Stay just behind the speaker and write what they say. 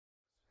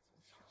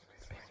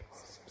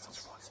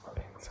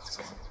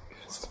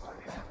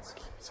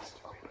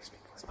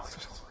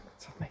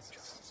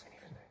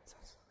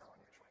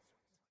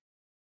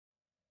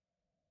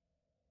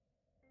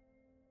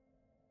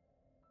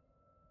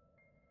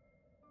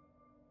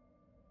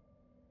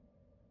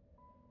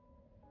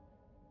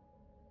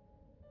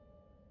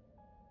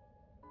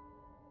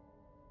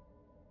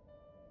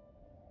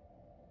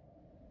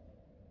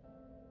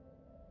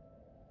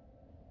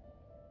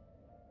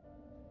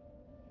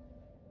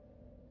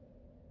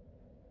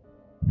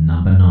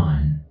Number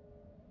 9.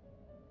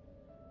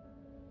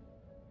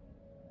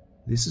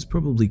 This is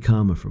probably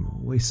karma from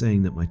always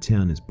saying that my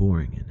town is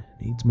boring and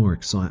needs more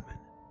excitement.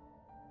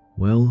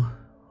 Well,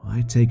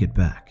 I take it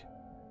back.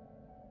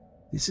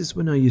 This is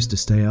when I used to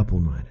stay up all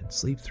night and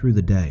sleep through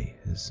the day,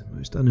 as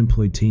most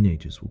unemployed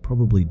teenagers will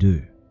probably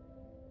do.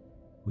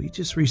 We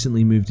just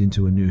recently moved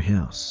into a new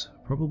house,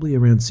 probably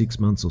around 6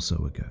 months or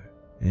so ago,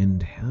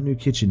 and our new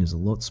kitchen is a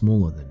lot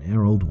smaller than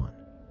our old one.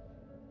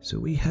 So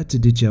we had to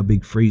ditch our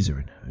big freezer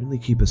and only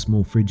keep a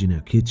small fridge in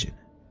our kitchen.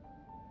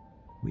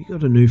 We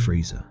got a new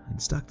freezer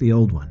and stuck the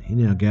old one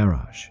in our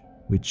garage,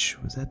 which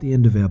was at the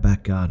end of our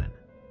back garden.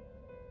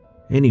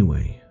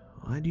 Anyway,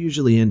 I'd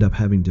usually end up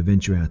having to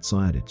venture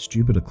outside at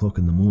stupid o'clock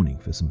in the morning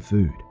for some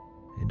food,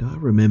 and I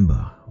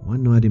remember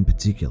one night in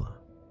particular.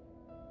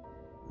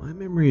 My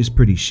memory is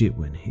pretty shit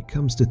when it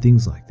comes to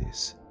things like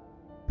this,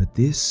 but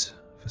this,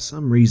 for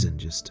some reason,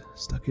 just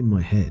stuck in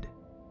my head.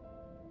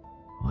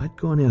 I'd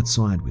gone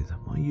outside with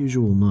my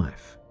usual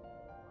knife.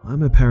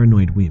 I'm a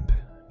paranoid wimp,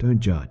 don't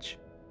judge,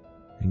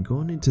 and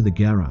gone into the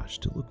garage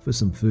to look for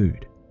some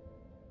food.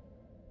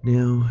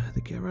 Now,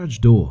 the garage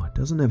door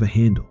doesn't have a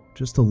handle,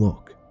 just a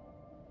lock.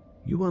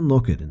 You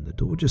unlock it and the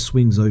door just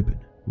swings open,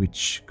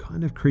 which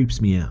kind of creeps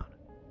me out,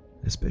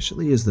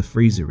 especially as the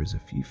freezer is a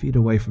few feet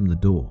away from the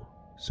door,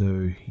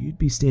 so you'd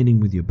be standing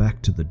with your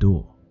back to the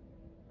door.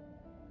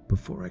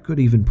 Before I could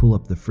even pull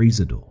up the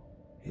freezer door,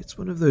 it's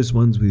one of those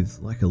ones with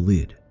like a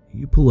lid.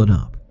 You pull it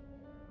up.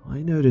 I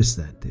noticed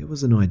that there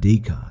was an ID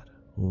card,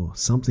 or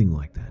something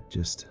like that,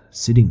 just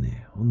sitting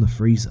there on the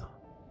freezer.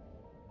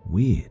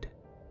 Weird.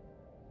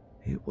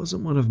 It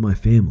wasn't one of my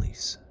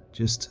family's,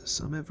 just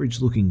some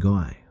average looking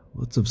guy,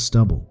 lots of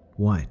stubble,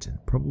 white,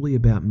 and probably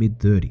about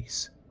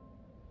mid-30s.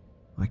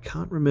 I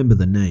can't remember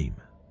the name.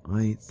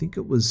 I think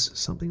it was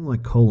something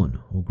like Colin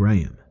or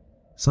Graham,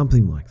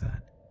 something like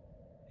that.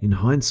 In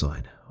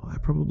hindsight, I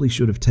probably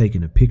should have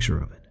taken a picture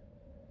of it.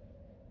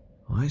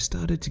 I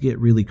started to get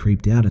really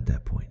creeped out at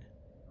that point.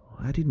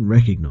 I didn't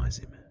recognize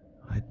him.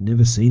 I'd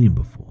never seen him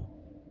before.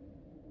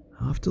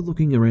 After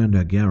looking around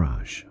our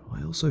garage,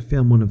 I also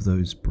found one of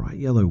those bright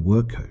yellow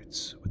work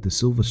coats with the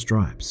silver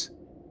stripes.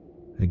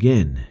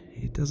 Again,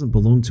 it doesn't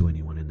belong to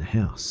anyone in the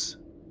house.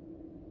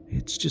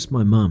 It's just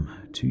my mum,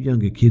 2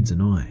 younger kids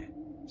and I,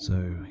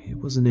 so it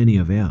wasn't any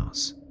of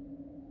ours.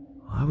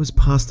 I was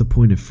past the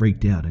point of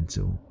freaked out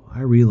until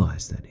I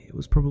realized that it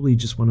was probably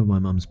just one of my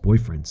mum's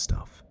boyfriend's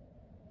stuff.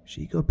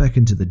 She got back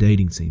into the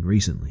dating scene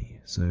recently,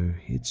 so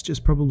it's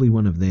just probably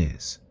one of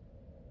theirs.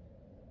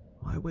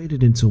 I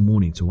waited until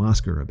morning to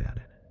ask her about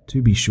it,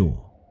 to be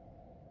sure.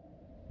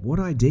 What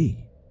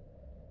ID?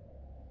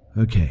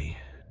 Okay,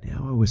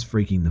 now I was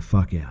freaking the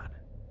fuck out.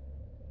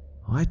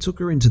 I took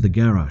her into the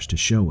garage to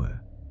show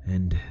her,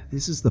 and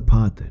this is the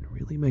part that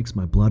really makes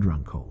my blood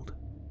run cold.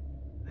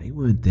 They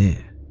weren't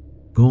there.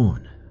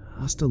 Gone.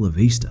 Hasta la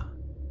vista.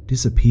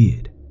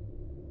 Disappeared.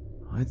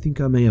 I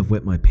think I may have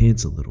wet my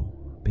pants a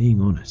little,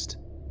 being honest.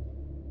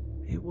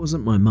 It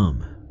wasn't my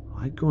mum.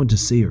 I'd gone to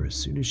see her as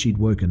soon as she'd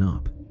woken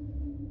up.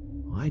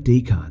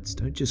 ID cards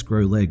don't just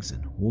grow legs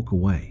and walk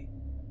away.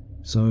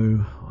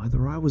 So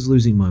either I was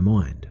losing my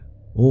mind,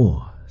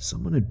 or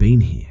someone had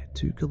been here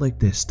to collect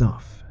their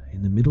stuff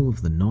in the middle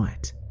of the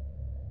night.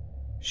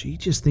 She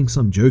just thinks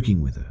I'm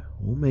joking with her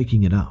or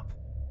making it up.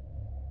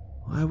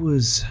 I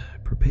was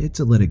prepared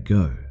to let it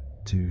go,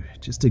 to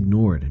just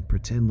ignore it and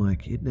pretend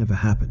like it never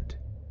happened.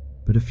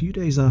 But a few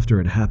days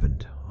after it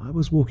happened, I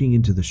was walking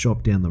into the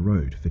shop down the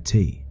road for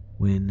tea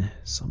when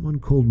someone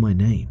called my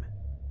name.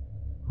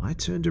 I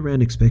turned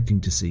around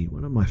expecting to see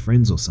one of my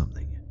friends or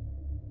something,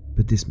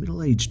 but this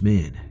middle-aged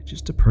man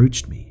just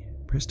approached me,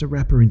 pressed a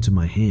wrapper into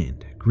my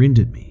hand, grinned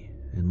at me,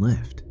 and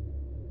left.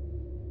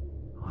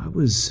 I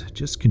was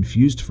just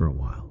confused for a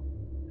while,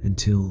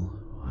 until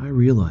I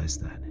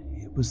realized that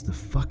it was the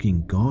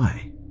fucking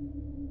guy.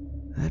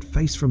 That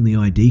face from the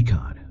ID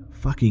card,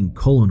 fucking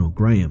Colin or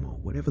Graham or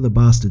whatever the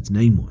bastard's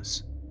name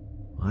was.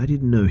 I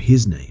didn't know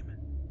his name,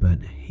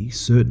 but he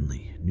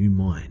certainly knew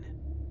mine.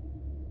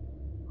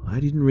 I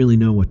didn't really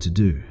know what to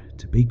do,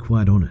 to be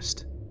quite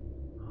honest.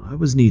 I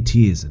was near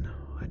tears and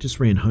I just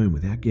ran home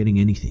without getting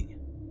anything.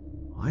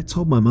 I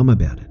told my mum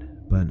about it,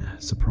 but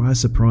surprise,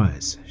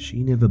 surprise,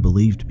 she never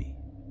believed me.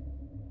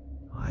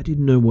 I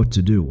didn't know what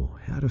to do or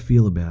how to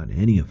feel about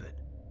any of it,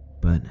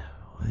 but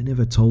I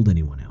never told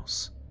anyone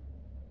else.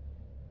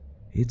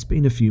 It's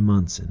been a few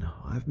months and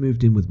I've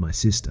moved in with my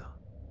sister.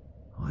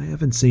 I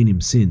haven't seen him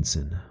since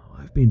and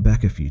I've been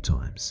back a few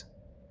times.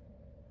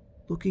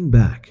 Looking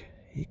back,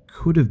 it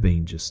could have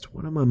been just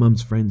one of my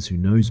mum's friends who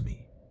knows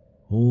me,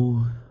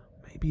 or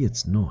maybe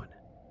it's not.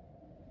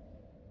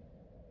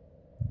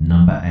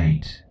 Number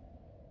 8.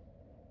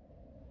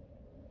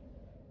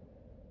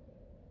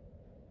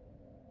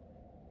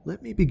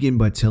 Let me begin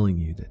by telling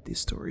you that this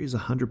story is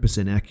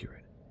 100%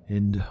 accurate,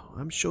 and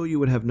I'm sure you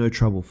would have no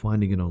trouble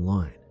finding it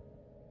online.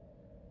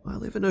 I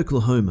live in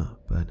Oklahoma,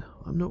 but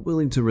I'm not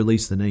willing to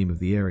release the name of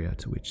the area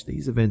to which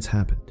these events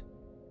happened.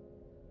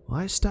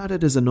 I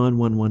started as a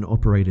 911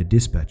 operator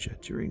dispatcher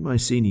during my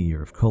senior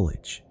year of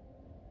college.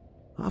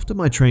 After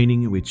my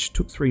training, which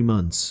took 3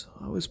 months,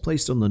 I was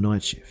placed on the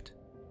night shift.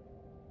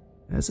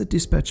 As a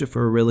dispatcher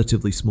for a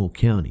relatively small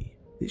county,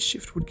 this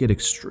shift would get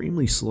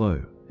extremely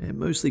slow and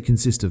mostly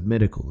consist of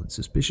medical and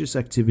suspicious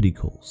activity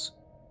calls.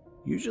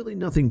 Usually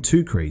nothing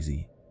too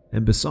crazy,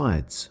 and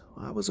besides,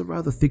 I was a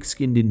rather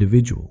thick-skinned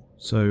individual,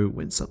 so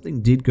when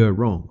something did go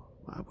wrong,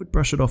 I would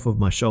brush it off of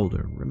my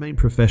shoulder and remain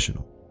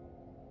professional.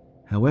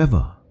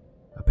 However,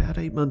 about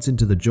 8 months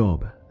into the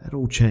job, that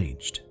all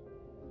changed.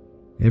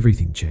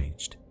 Everything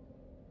changed.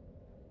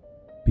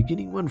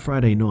 Beginning one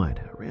Friday night,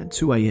 around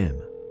 2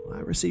 AM, I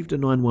received a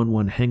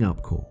 911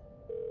 hang-up call.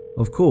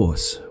 Of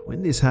course,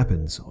 when this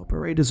happens,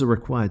 operators are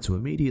required to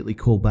immediately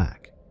call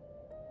back.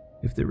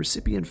 If the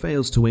recipient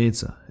fails to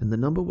answer and the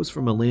number was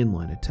from a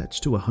landline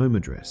attached to a home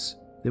address,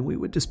 then we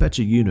would dispatch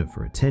a unit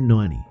for a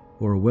 1090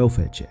 or a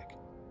welfare check.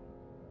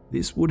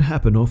 This would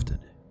happen often,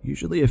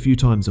 usually a few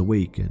times a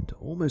week, and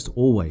almost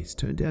always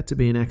turned out to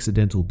be an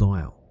accidental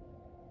dial.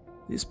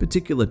 This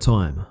particular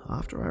time,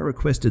 after I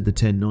requested the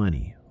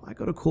 1090, I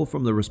got a call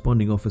from the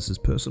responding officer's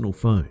personal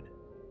phone.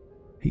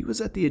 He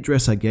was at the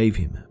address I gave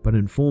him, but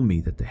informed me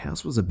that the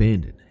house was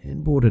abandoned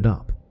and boarded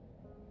up.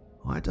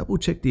 I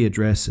double-checked the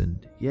address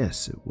and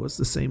yes, it was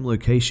the same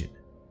location.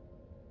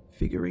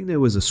 Figuring there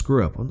was a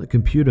screw-up on the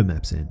computer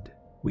maps end,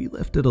 we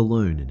left it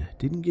alone and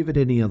didn't give it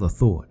any other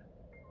thought.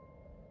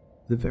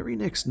 The very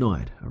next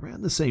night,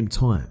 around the same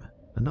time,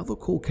 another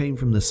call came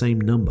from the same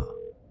number.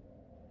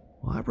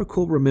 I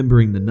recall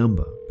remembering the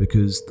number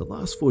because the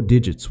last 4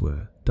 digits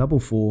were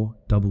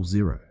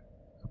 4400,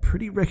 a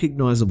pretty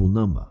recognizable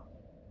number,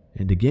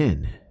 and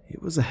again,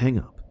 it was a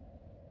hang-up.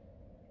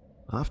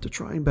 After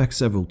trying back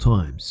several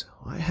times,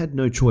 I had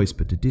no choice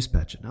but to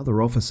dispatch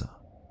another officer.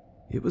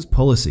 It was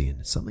policy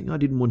and something I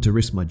didn't want to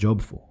risk my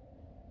job for.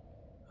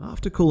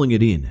 After calling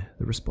it in,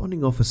 the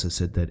responding officer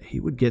said that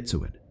he would get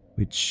to it,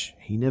 which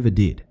he never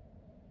did.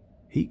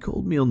 He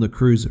called me on the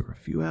cruiser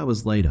a few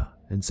hours later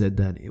and said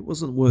that it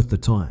wasn't worth the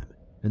time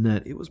and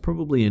that it was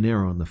probably an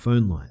error on the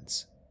phone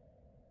lines.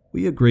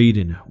 We agreed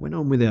and went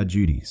on with our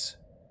duties,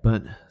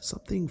 but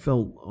something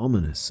felt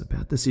ominous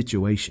about the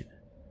situation.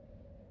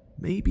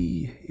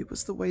 Maybe it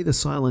was the way the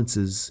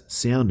silences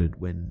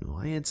sounded when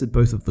I answered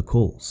both of the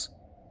calls.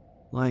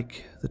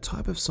 Like the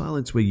type of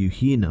silence where you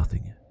hear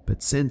nothing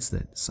but sense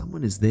that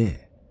someone is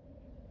there.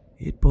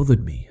 It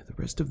bothered me the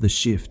rest of the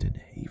shift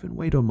and even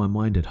weighed on my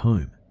mind at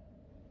home.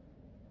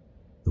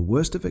 The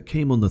worst of it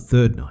came on the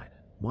 3rd night,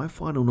 my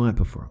final night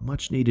before a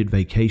much needed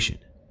vacation.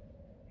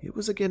 It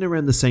was again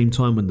around the same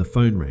time when the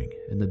phone rang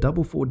and the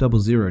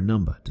 4400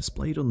 number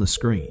displayed on the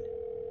screen.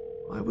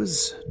 I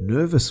was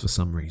nervous for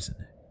some reason,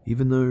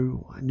 even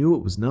though I knew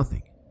it was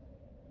nothing.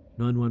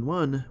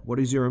 911, what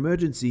is your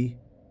emergency?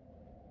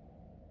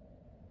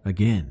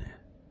 Again,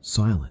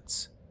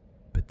 silence,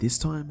 but this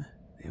time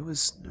there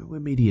was no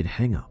immediate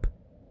hang-up.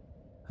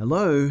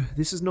 Hello,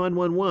 this is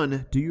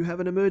 911, do you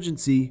have an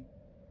emergency?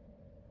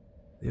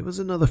 There was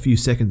another few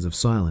seconds of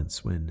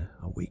silence when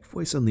a weak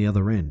voice on the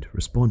other end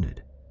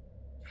responded.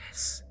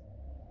 Yes.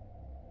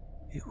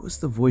 It was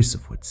the voice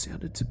of what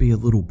sounded to be a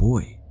little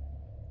boy.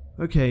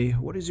 Okay,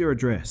 what is your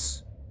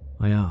address?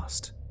 I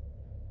asked.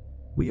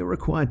 We are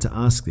required to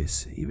ask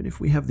this even if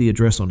we have the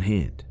address on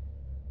hand.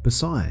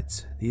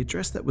 Besides, the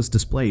address that was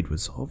displayed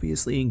was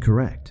obviously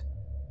incorrect.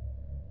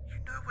 You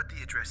know what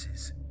the address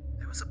is.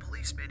 There was a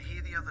policeman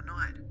here the other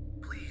night.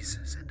 Please,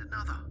 send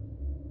another.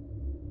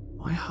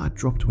 My heart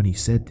dropped when he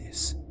said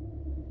this.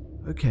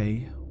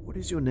 Okay, what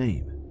is your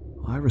name?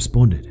 I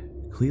responded,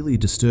 clearly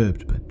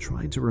disturbed but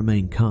trying to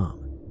remain calm.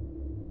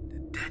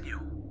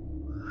 Daniel,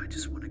 I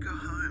just want to go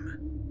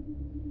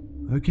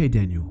home. Okay,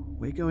 Daniel,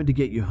 we're going to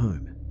get you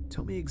home.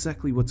 Tell me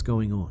exactly what's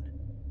going on.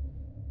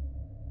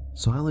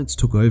 Silence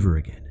took over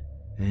again,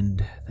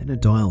 and then a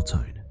dial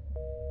tone.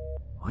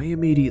 I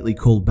immediately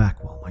called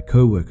back while my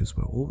co-workers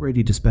were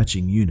already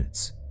dispatching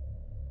units.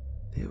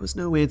 There was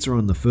no answer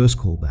on the first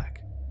call back,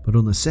 but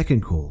on the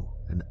second call,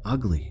 an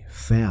ugly,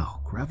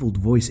 foul, graveled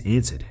voice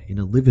answered in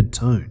a livid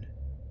tone.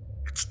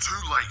 It's too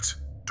late.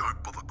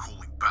 Don't bother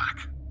calling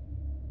back.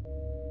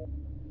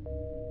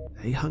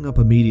 They hung up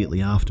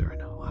immediately after,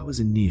 and I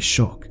was in near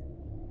shock.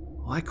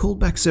 I called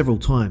back several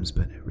times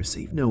but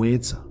received no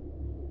answer.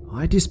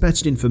 I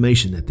dispatched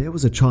information that there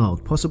was a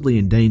child possibly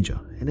in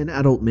danger and an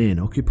adult man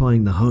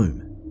occupying the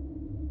home.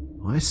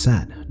 I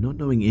sat, not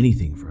knowing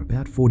anything, for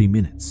about 40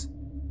 minutes.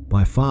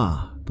 By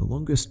far, the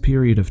longest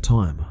period of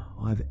time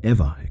I've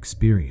ever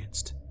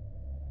experienced.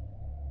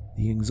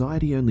 The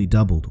anxiety only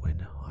doubled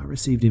when I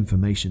received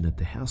information that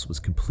the house was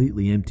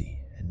completely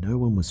empty and no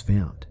one was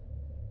found.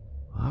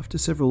 After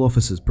several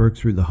officers broke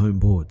through the home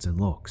boards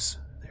and locks,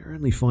 their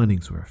only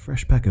findings were a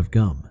fresh pack of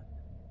gum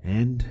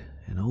and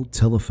an old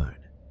telephone.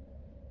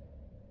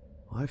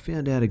 I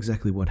found out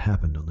exactly what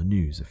happened on the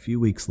news a few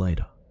weeks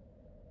later.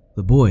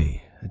 The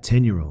boy, a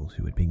 10-year-old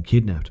who had been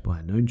kidnapped by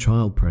a known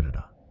child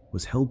predator,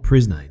 was held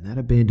prisoner in that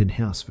abandoned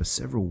house for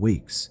several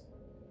weeks.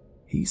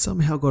 He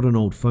somehow got an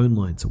old phone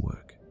line to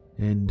work,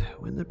 and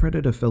when the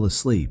predator fell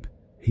asleep,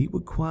 he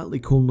would quietly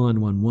call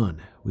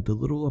 911 with the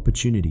little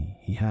opportunity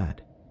he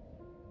had.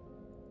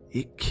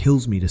 It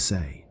kills me to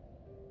say,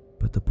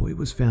 but the boy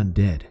was found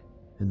dead,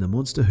 and the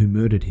monster who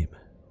murdered him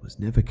was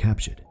never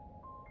captured.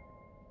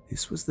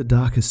 This was the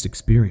darkest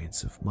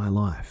experience of my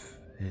life,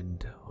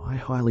 and I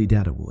highly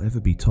doubt it will ever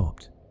be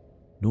topped,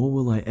 nor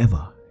will I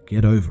ever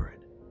get over it.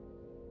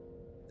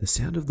 The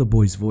sound of the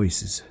boy's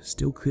voice is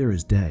still clear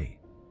as day,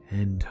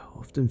 and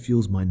often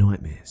fuels my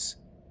nightmares,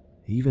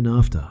 even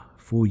after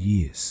 4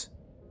 years.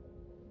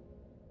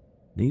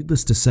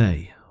 Needless to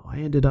say, I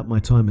ended up my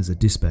time as a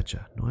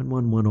dispatcher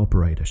 911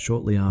 operator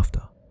shortly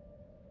after.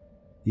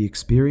 The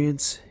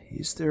experience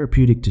is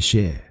therapeutic to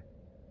share,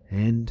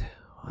 and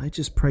I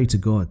just pray to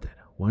God that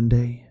one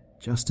day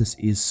justice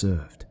is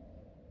served.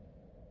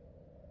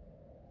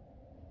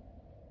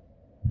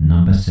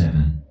 Number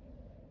 7.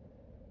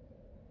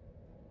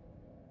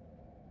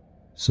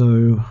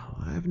 So,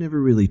 I've never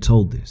really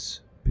told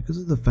this because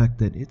of the fact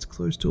that it's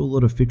close to a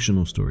lot of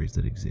fictional stories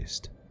that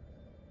exist.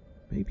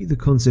 Maybe the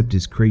concept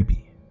is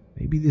creepy.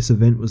 Maybe this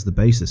event was the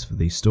basis for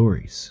these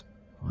stories.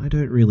 I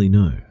don't really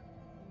know.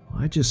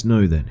 I just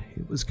know that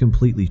it was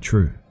completely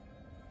true.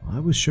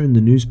 I was shown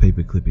the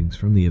newspaper clippings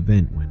from the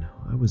event when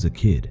I was a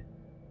kid.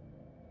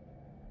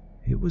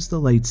 It was the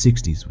late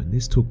 60s when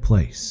this took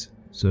place,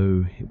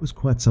 so it was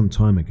quite some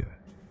time ago.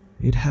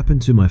 It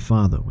happened to my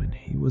father when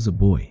he was a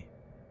boy.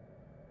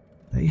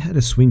 They had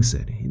a swing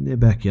set in their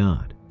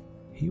backyard.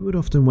 He would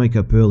often wake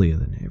up earlier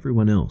than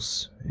everyone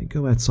else and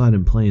go outside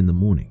and play in the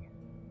morning.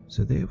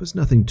 So there was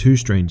nothing too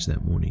strange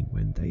that morning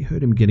when they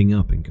heard him getting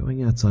up and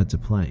going outside to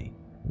play,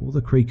 or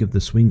the creak of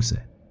the swing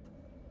set.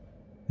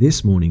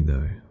 This morning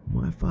though,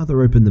 my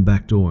father opened the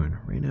back door and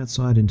ran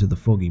outside into the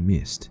foggy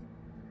mist.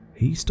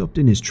 He stopped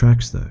in his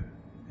tracks though,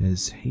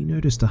 as he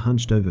noticed a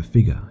hunched over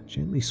figure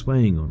gently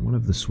swaying on one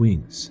of the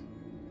swings.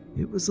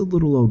 It was a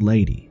little old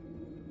lady.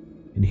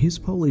 In his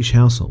Polish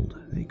household,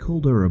 they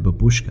called her a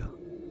babushka.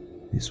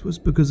 This was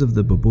because of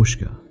the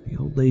babushka the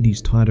old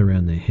ladies tied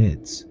around their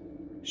heads.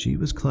 She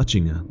was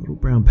clutching a little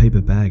brown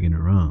paper bag in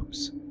her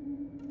arms.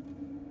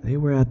 They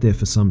were out there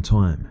for some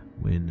time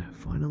when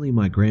finally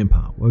my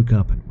grandpa woke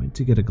up and went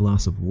to get a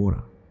glass of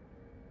water.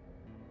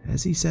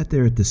 As he sat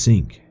there at the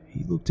sink,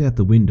 he looked out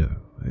the window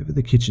over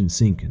the kitchen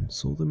sink and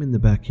saw them in the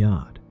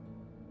backyard.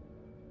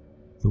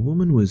 The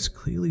woman was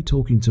clearly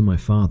talking to my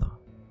father.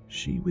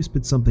 She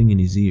whispered something in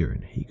his ear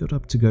and he got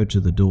up to go to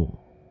the door.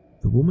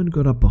 The woman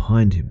got up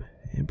behind him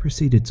and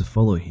proceeded to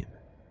follow him.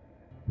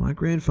 My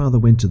grandfather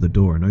went to the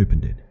door and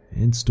opened it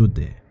and stood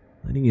there,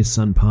 letting his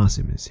son pass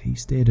him as he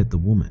stared at the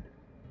woman.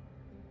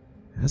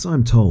 As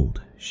I'm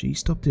told, she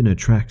stopped in her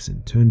tracks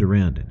and turned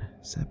around and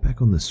sat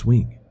back on the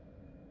swing,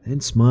 then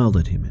smiled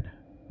at him and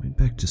went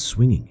back to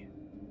swinging.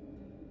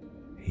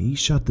 He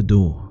shut the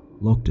door,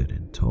 locked it,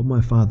 and told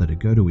my father to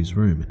go to his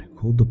room and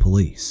called the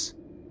police.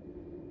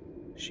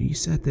 She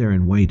sat there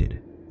and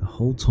waited the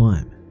whole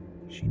time.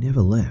 She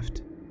never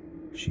left.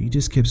 She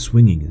just kept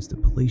swinging as the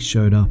police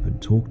showed up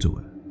and talked to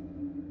her.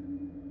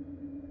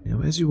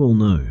 Now, as you all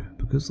know,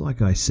 because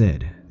like I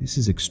said, this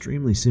is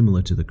extremely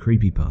similar to the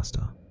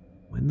creepypasta,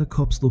 when the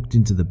cops looked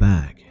into the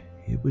bag,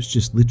 it was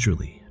just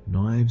literally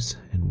knives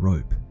and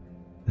rope.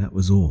 That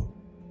was all.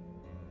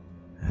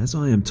 As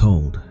I am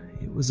told,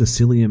 it was a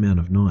silly amount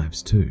of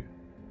knives too,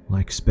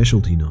 like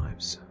specialty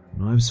knives,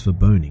 knives for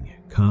boning,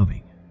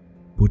 carving,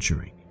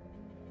 butchering.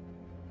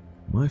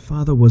 My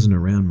father wasn't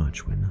around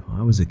much when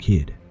I was a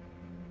kid.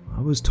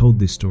 I was told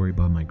this story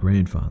by my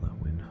grandfather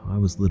when I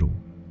was little,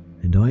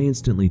 and I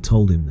instantly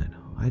told him that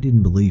I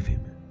didn't believe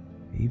him.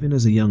 Even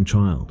as a young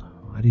child,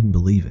 I didn't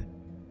believe it.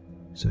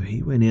 So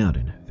he went out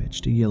and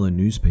fetched a yellow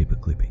newspaper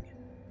clipping,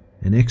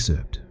 an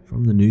excerpt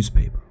from the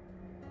newspaper.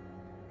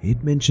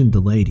 It mentioned the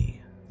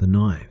lady, the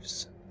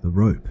knives, the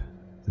rope,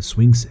 the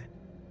swing set,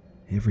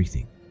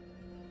 everything.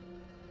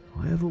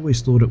 I have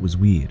always thought it was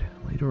weird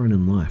later on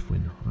in life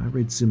when I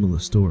read similar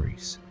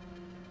stories.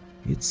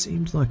 It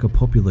seemed like a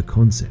popular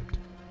concept,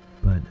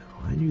 but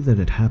I knew that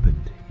it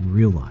happened in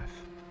real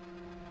life.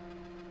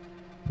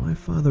 My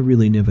father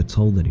really never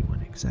told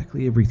anyone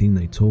exactly everything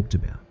they talked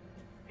about.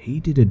 He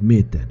did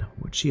admit that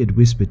what she had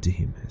whispered to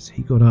him as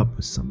he got up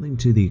was something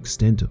to the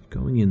extent of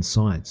going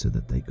inside so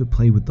that they could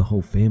play with the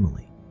whole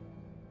family.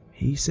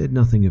 He said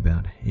nothing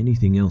about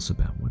anything else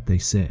about what they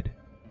said,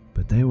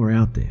 but they were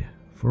out there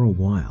for a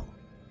while.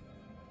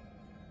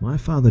 My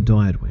father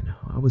died when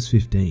I was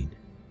 15.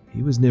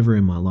 He was never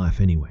in my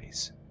life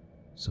anyways,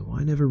 so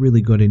I never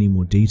really got any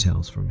more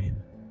details from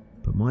him,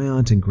 but my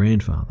aunt and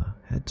grandfather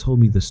had told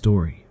me the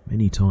story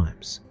many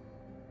times.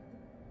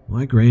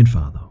 My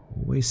grandfather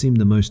always seemed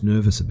the most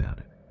nervous about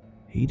it.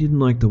 He didn't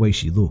like the way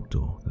she looked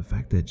or the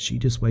fact that she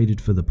just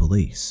waited for the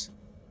police.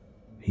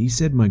 He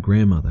said my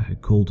grandmother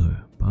had called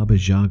her Baba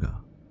Yaga,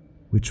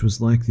 which was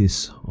like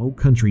this old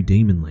country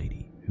demon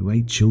lady who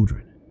ate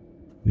children,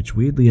 which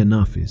weirdly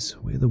enough is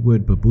where the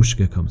word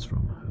babushka comes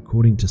from,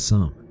 according to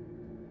some.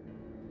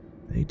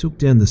 They took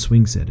down the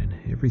swing set and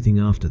everything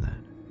after that,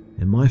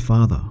 and my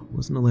father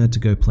wasn't allowed to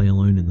go play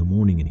alone in the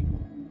morning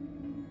anymore.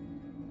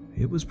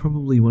 It was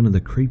probably one of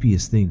the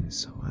creepiest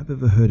things I've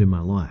ever heard in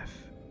my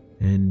life,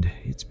 and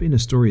it's been a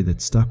story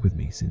that stuck with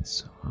me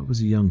since I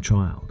was a young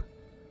child.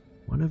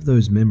 One of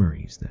those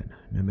memories that,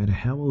 no matter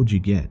how old you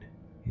get,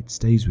 it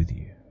stays with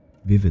you,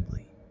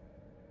 vividly.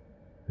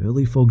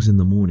 Early fogs in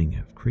the morning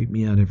have creeped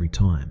me out every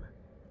time.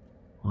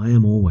 I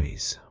am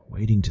always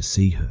waiting to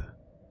see her.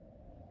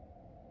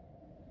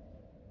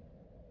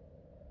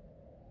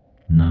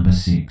 Number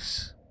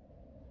 6.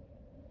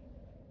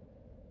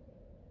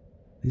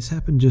 This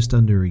happened just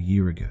under a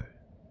year ago.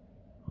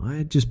 I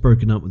had just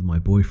broken up with my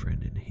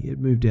boyfriend and he had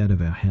moved out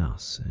of our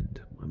house,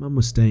 and my mum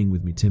was staying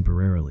with me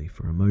temporarily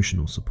for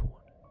emotional support.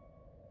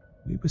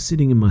 We were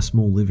sitting in my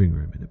small living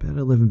room at about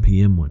 11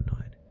 PM one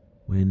night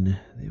when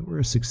there were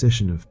a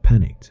succession of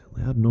panicked,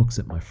 loud knocks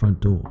at my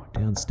front door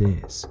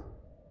downstairs.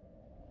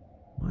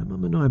 My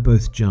mum and I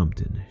both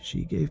jumped and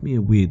she gave me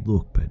a weird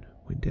look but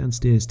went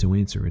downstairs to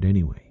answer it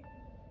anyway.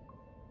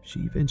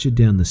 She ventured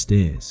down the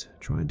stairs,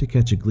 trying to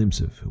catch a glimpse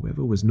of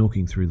whoever was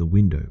knocking through the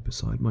window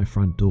beside my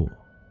front door.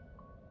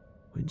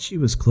 When she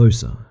was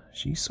closer,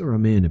 she saw a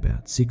man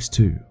about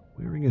 6'2",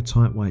 wearing a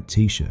tight white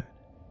t-shirt.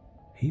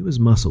 He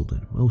was muscled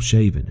and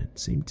well-shaven and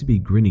seemed to be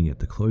grinning at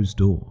the closed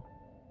door.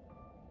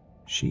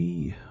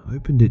 She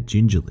opened it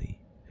gingerly,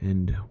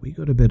 and we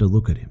got a better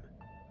look at him.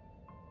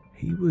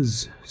 He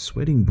was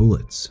sweating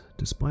bullets,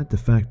 despite the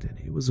fact that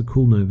it was a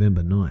cool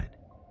November night,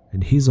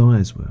 and his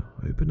eyes were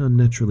open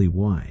unnaturally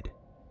wide,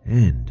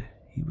 and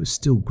he was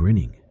still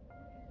grinning.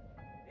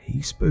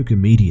 He spoke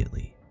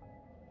immediately.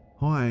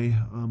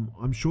 Hi,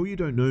 I'm sure you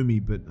don't know me,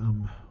 but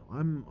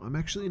I'm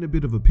actually in a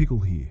bit of a pickle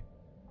here.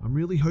 I'm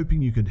really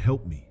hoping you can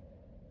help me.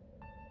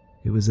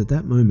 It was at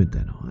that moment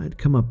that I had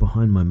come up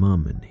behind my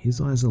mum and his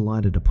eyes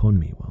alighted upon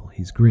me while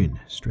his grin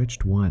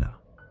stretched wider.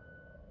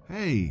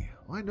 Hey,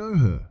 I know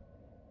her.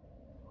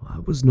 I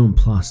was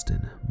nonplussed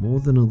and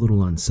more than a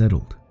little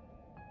unsettled.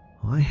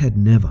 I had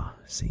never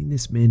seen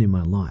this man in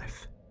my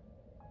life.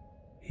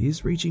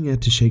 His reaching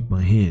out to shake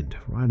my hand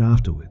right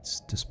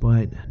afterwards,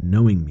 despite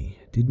knowing me,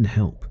 didn't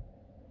help.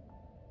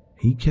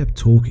 He kept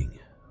talking,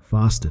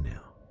 faster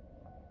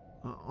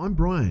now. I'm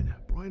Brian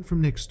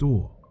from next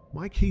door.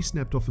 My key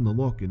snapped off in the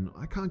lock and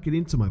I can't get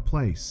into my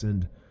place,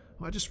 and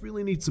I just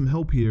really need some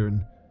help here.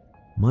 And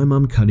my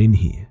mum cut in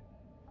here.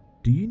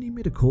 Do you need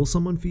me to call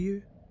someone for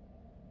you?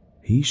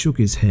 He shook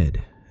his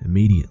head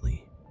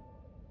immediately.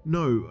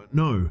 No,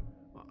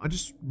 I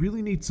just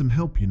really need some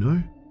help, you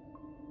know?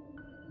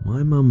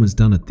 My mum was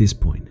done at this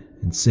point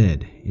and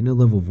said in a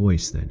level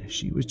voice that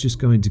she was just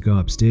going to go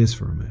upstairs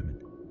for a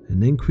moment,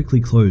 and then quickly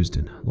closed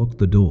and locked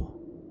the door.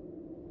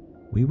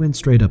 We went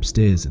straight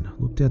upstairs and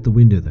looked out the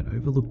window that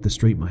overlooked the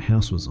street my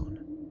house was on.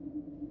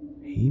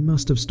 He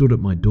must have stood at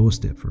my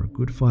doorstep for a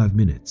good 5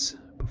 minutes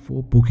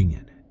before booking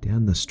it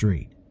down the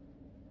street.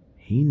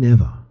 He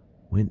never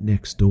went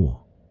next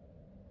door.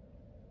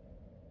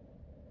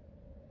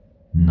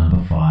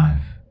 Number 5.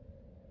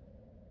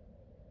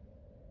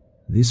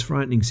 This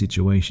frightening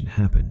situation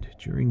happened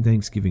during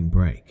Thanksgiving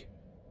break.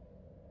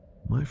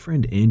 My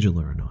friend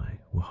Angela and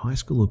I were high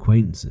school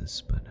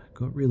acquaintances but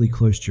got really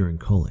close during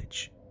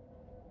college.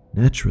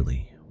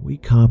 Naturally, we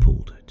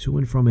carpooled to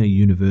and from our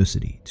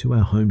university to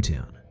our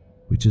hometown,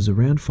 which is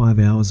around 5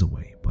 hours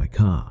away by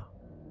car.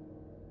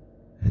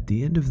 At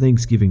the end of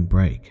Thanksgiving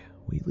break,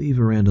 we leave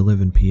around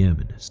 11 PM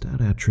and start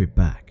our trip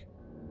back.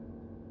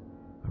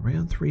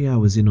 Around 3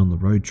 hours in on the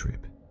road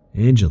trip,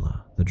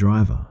 Angela, the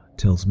driver,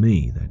 tells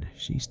me that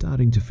she's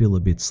starting to feel a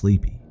bit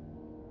sleepy.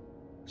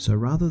 So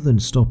rather than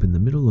stop in the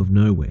middle of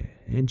nowhere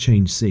and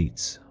change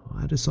seats,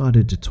 I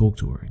decided to talk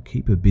to her and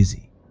keep her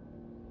busy.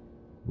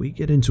 We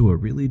get into a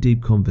really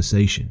deep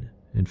conversation,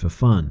 and for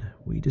fun,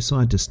 we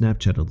decide to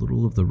Snapchat a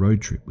little of the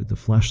road trip with the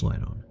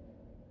flashlight on.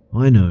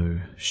 I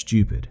know,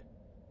 stupid.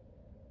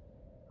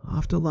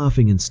 After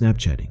laughing and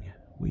Snapchatting,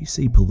 we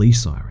see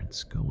police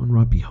sirens go on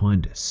right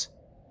behind us.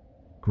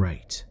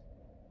 Great.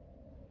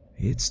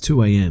 It's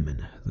 2 AM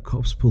and the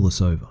cops pull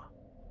us over.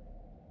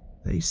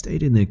 They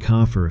stayed in their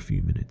car for a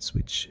few minutes,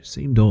 which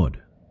seemed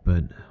odd,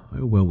 but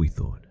oh well, we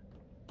thought.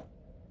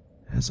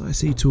 As I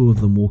see two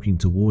of them walking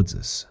towards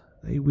us,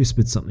 they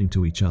whispered something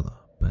to each other,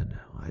 but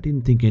I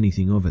didn't think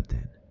anything of it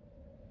then.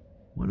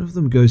 One of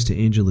them goes to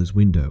Angela's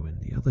window and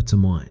the other to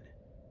mine.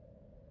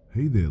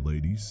 Hey there,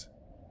 ladies.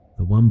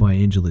 The one by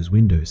Angela's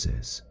window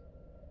says,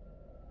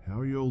 How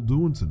are you all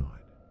doing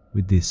tonight?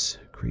 with this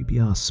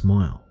creepy-ass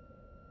smile.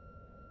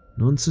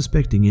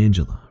 Non-suspecting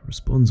Angela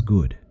responds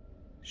good.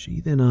 She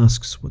then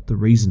asks what the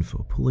reason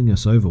for pulling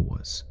us over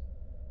was.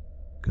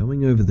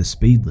 Going over the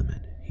speed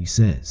limit, he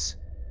says.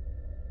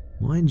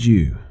 Mind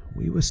you,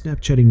 we were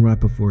Snapchatting right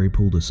before he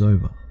pulled us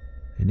over,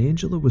 and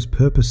Angela was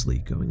purposely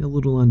going a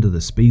little under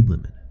the speed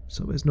limit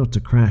so as not to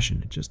crash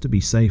and just to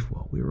be safe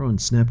while we were on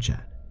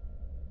Snapchat.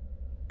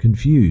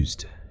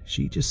 Confused,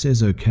 she just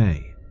says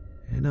okay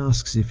and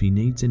asks if he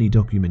needs any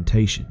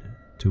documentation,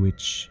 to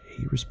which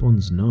he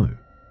responds no.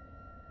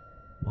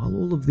 While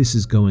all of this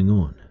is going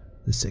on,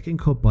 the second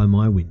cop by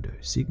my window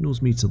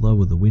signals me to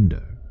lower the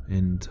window,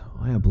 and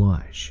I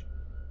oblige.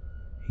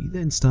 He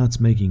then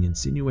starts making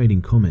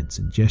insinuating comments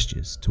and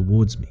gestures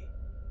towards me.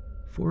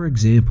 For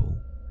example,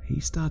 he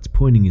starts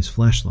pointing his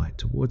flashlight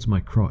towards my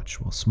crotch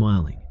while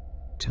smiling,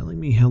 telling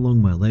me how long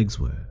my legs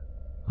were,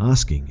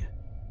 asking,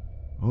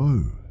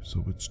 Oh,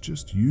 so it's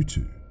just you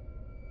two.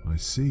 I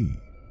see.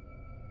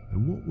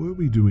 And what were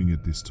we doing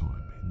at this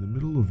time, in the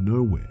middle of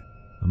nowhere?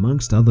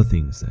 Amongst other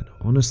things that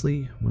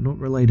honestly were not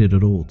related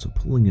at all to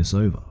pulling us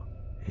over,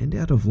 and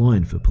out of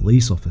line for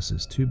police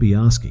officers to be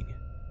asking.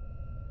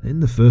 Then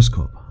the first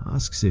cop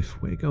asks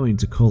if we're going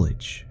to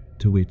college,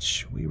 to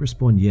which we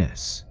respond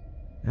yes.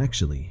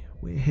 Actually,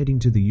 we're heading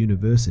to the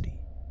university.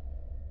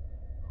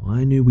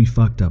 I knew we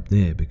fucked up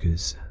there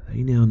because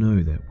they now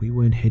know that we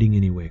weren't heading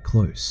anywhere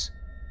close.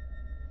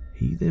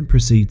 He then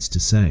proceeds to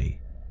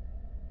say,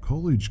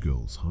 College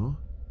girls, huh?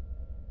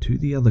 to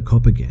the other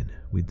cop again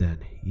with that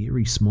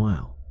eerie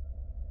smile.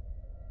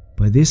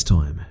 By this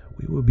time,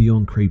 we were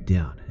beyond creeped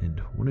out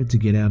and wanted to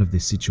get out of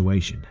this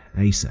situation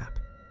ASAP,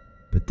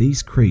 but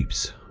these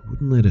creeps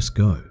wouldn't let us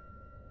go.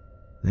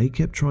 They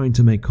kept trying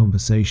to make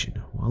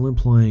conversation while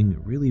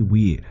implying really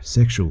weird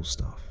sexual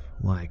stuff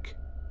like,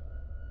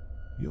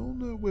 Y'all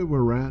know where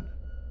we're at?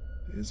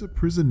 There's a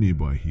prison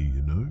nearby here,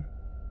 you know.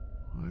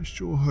 I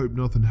sure hope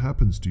nothing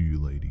happens to you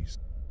ladies.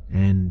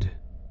 and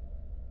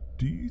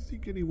Do you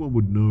think anyone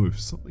would know if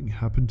something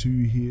happened to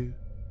you here,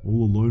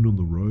 all alone on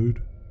the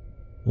road?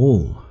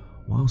 all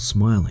while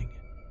smiling.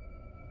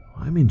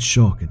 I'm in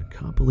shock and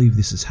can't believe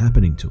this is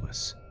happening to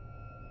us.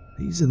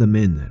 These are the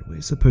men that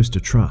we're supposed to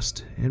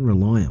trust and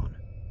rely on,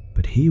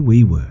 but here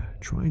we were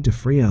trying to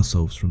free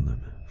ourselves from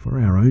them for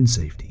our own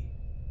safety.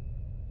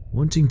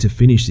 Wanting to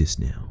finish this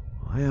now,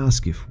 I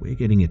ask if we're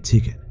getting a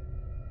ticket,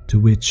 to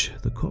which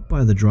the cop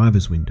by the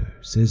driver's window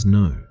says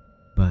no,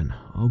 but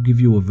I'll give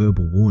you a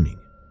verbal warning.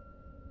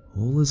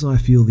 All as I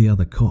feel the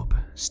other cop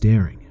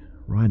staring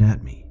right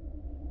at me.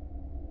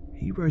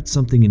 He wrote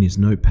something in his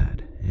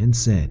notepad and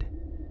said,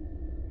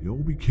 Y'all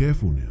be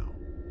careful now.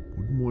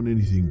 Wouldn't want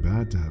anything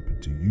bad to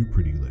happen to you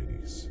pretty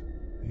ladies.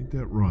 Ain't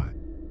that right?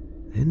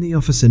 Then the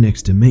officer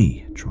next to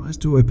me tries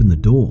to open the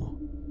door.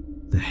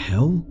 The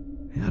hell?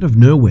 Out of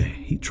nowhere,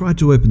 he tried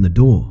to open the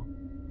door,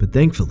 but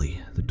thankfully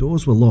the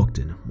doors were locked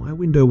and my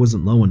window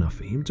wasn't low enough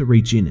for him to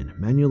reach in and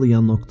manually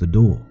unlock the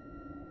door.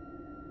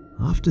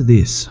 After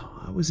this,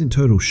 I was in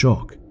total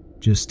shock,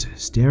 just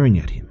staring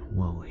at him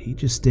while he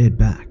just stared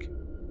back.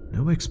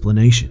 No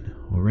explanation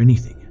or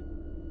anything.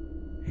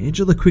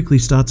 Angela quickly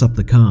starts up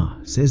the car,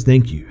 says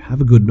thank you, have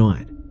a good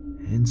night,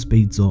 and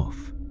speeds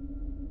off.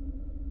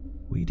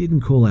 We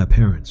didn't call our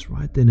parents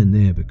right then and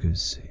there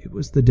because it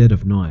was the dead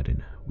of night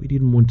and we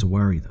didn't want to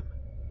worry them.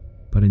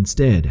 But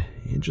instead,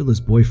 Angela's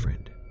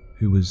boyfriend,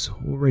 who was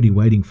already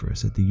waiting for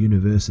us at the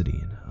university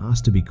and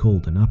asked to be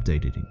called and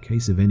updated in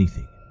case of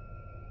anything.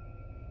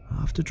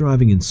 After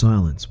driving in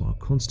silence while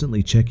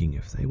constantly checking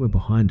if they were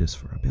behind us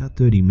for about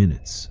 30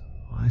 minutes,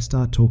 I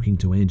start talking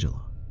to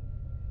Angela.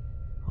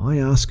 I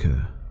ask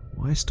her,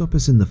 why stop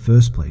us in the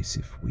first place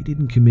if we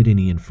didn't commit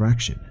any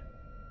infraction?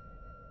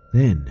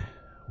 Then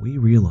we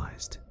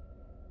realized.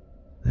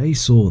 They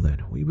saw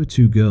that we were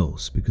two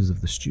girls because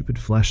of the stupid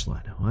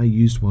flashlight I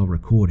used while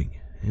recording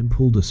and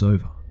pulled us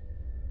over.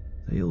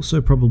 They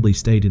also probably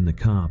stayed in the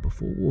car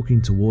before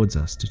walking towards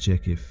us to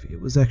check if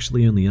it was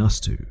actually only us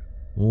two,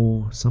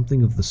 or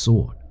something of the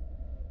sort.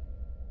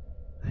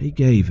 They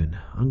gave an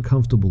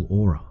uncomfortable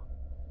aura,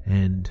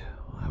 and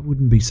I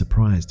wouldn't be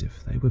surprised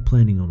if they were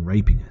planning on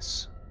raping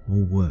us,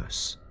 or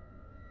worse.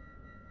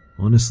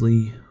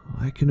 Honestly,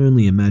 I can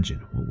only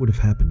imagine what would have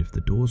happened if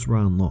the doors were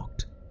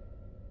unlocked.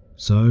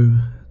 So,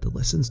 the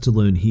lessons to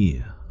learn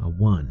here are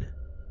 1.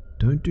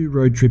 Don't do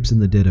road trips in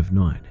the dead of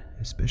night,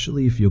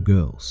 especially if you're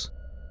girls.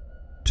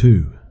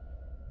 2.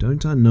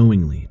 Don't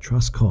unknowingly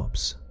trust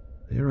cops.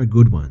 There are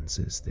good ones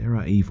as there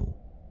are evil.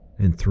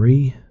 And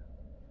 3.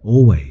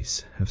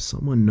 Always have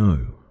someone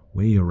know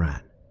where you're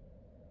at.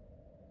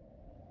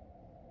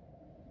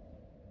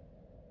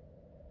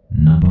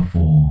 Number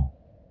 4.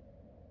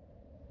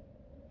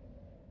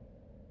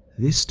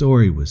 This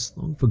story was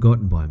long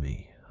forgotten by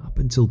me up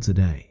until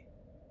today.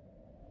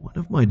 One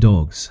of my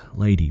dogs,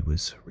 Lady,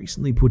 was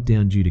recently put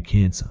down due to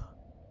cancer,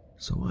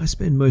 so I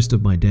spend most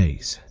of my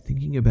days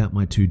thinking about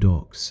my 2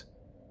 dogs.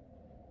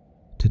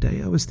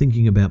 Today I was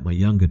thinking about my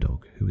younger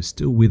dog who is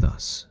still with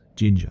us,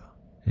 Ginger,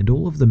 and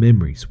all of the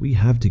memories we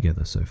have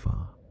together so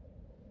far.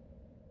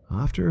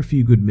 After a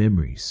few good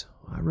memories,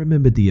 I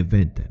remembered the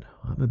event that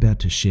I'm about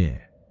to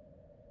share.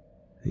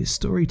 This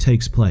story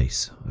takes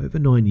place over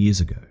 9 years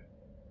ago.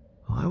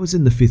 I was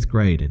in the 5th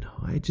grade and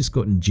I had just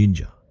gotten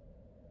Ginger.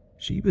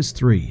 She was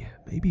 3,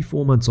 maybe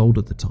 4 months old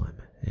at the time,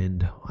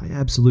 and I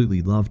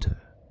absolutely loved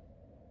her.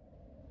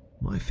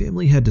 My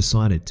family had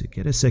decided to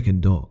get a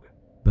second dog,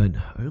 but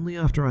only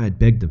after I had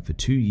begged them for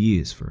 2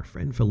 years for a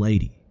friend for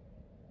Lady.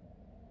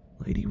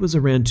 Lady was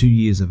around 2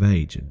 years of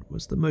age and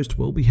was the most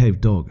well-behaved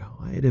dog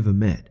I had ever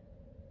met,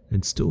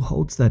 and still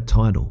holds that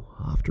title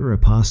after her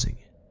passing.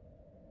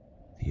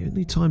 The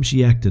only time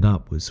she acted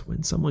up was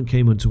when someone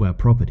came onto our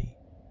property.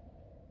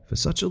 For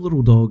such a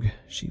little dog,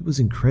 she was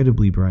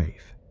incredibly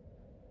brave.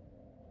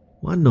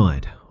 One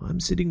night, I'm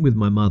sitting with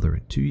my mother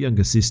and 2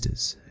 younger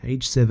sisters,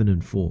 aged 7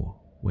 and 4,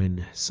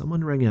 when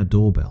someone rang our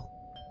doorbell.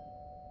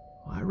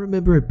 I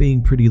remember it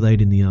being pretty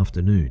late in the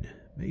afternoon,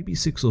 maybe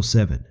 6 or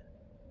 7.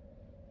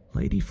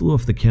 Lady flew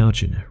off the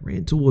couch and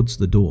ran towards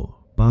the door,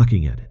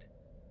 barking at it.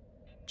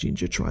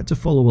 Ginger tried to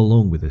follow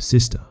along with her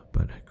sister,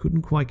 but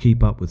couldn't quite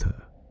keep up with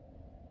her.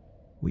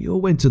 We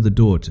all went to the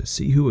door to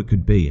see who it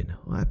could be, and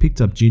I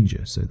picked up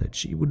Ginger so that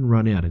she wouldn't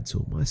run out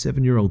until my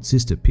 7-year-old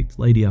sister picked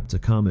Lady up to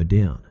calm her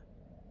down.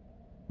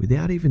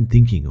 Without even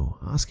thinking or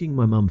asking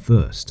my mum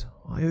first,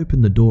 I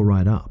opened the door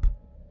right up.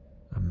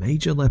 A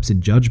major lapse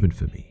in judgment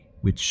for me,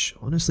 which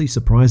honestly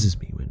surprises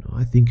me when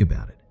I think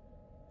about it.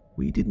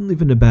 We didn't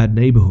live in a bad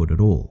neighborhood at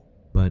all,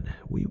 but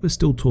we were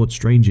still taught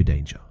stranger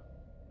danger.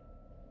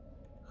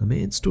 A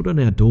man stood on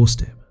our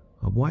doorstep.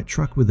 A white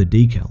truck with a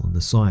decal on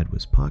the side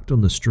was parked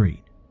on the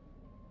street.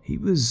 He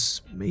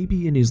was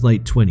maybe in his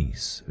late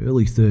 20s,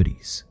 early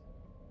 30s.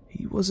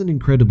 He wasn't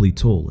incredibly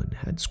tall and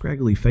had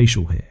scraggly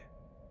facial hair.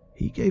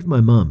 He gave my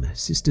mum,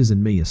 sisters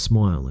and me a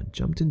smile and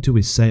jumped into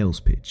his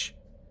sales pitch.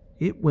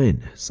 It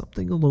went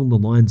something along the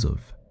lines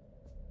of,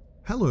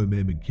 Hello,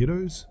 ma'am and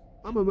kiddos.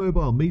 I'm a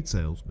mobile meat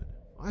salesman.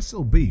 I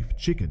sell beef,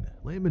 chicken,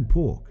 lamb and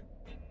pork.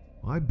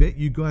 I bet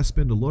you guys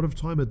spend a lot of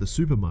time at the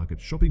supermarket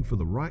shopping for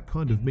the right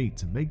kind of meat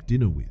to make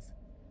dinner with.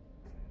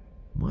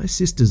 My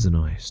sisters and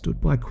I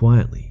stood by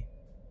quietly,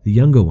 the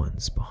younger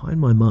ones behind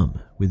my mum,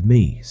 with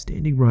me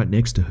standing right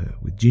next to her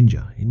with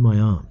Ginger in my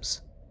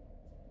arms.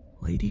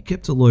 Lady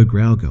kept a low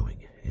growl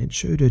going and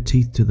showed her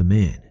teeth to the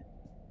man.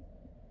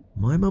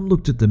 My mum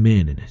looked at the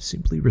man and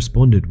simply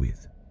responded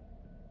with,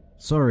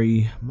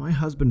 "Sorry, my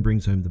husband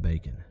brings home the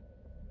bacon,"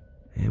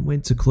 and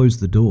went to close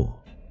the door.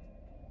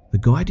 The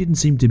guy didn't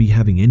seem to be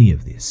having any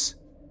of this.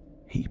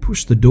 He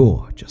pushed the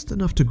door just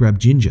enough to grab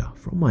Ginger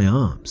from my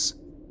arms.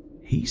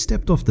 He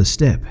stepped off the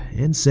step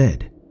and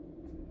said,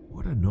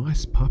 What a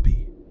nice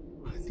puppy.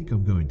 I think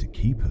I'm going to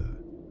keep her.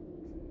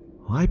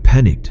 I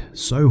panicked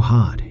so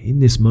hard in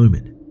this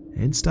moment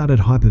and started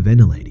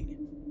hyperventilating.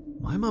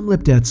 My mum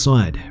leapt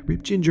outside,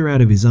 ripped Ginger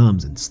out of his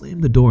arms and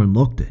slammed the door and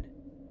locked it.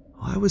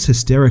 I was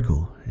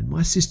hysterical and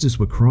my sisters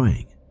were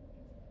crying.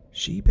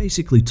 She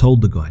basically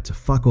told the guy to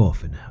fuck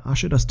off and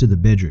ushered us to the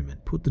bedroom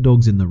and put the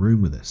dogs in the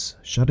room with us,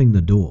 shutting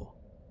the door.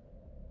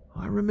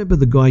 I remember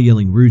the guy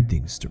yelling rude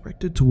things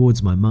directed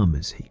towards my mum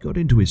as he got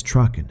into his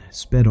truck and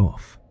sped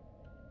off.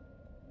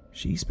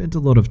 She spent a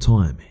lot of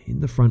time in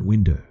the front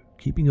window,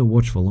 keeping a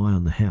watchful eye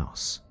on the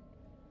house.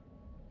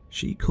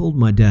 She called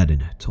my dad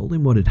and told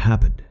him what had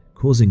happened,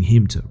 causing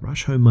him to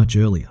rush home much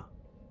earlier.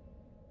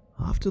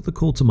 After the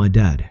call to my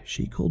dad,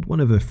 she called one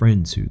of her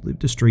friends who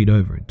lived a street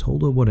over and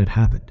told her what had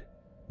happened,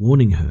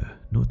 warning her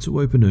not to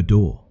open her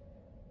door.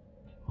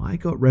 I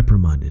got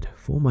reprimanded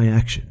for my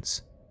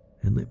actions,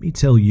 and let me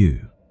tell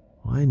you,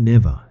 I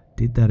never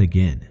did that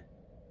again.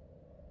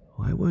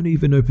 I won't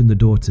even open the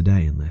door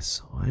today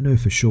unless I know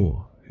for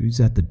sure who's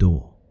at the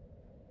door.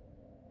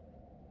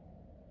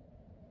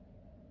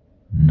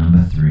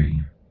 Number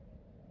 3.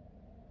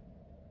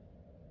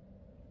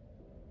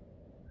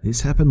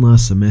 This happened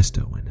last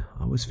semester when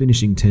I was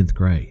finishing 10th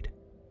grade.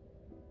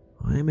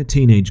 I am a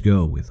teenage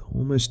girl with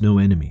almost no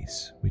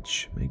enemies,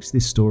 which makes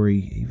this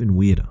story even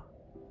weirder.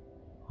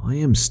 I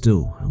am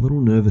still a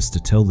little nervous to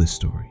tell this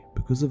story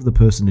because of the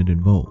person it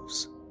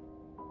involves,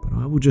 but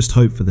I will just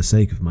hope for the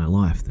sake of my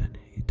life that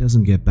it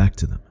doesn't get back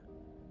to them.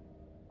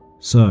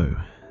 So,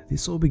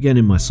 this all began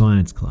in my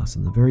science class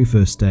on the very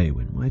first day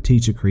when my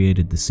teacher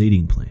created the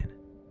seating plan.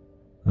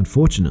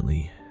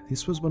 Unfortunately,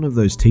 this was one of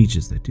those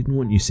teachers that didn't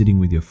want you sitting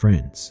with your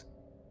friends.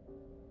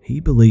 He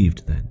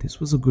believed that this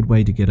was a good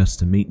way to get us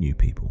to meet new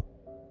people,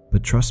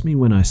 but trust me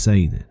when I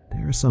say that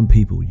there are some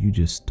people you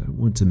just don't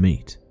want to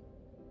meet.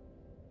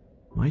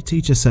 My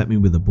teacher sat me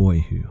with a boy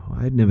who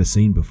I had never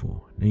seen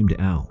before, named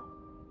Al.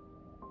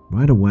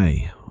 Right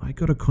away, I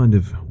got a kind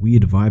of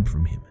weird vibe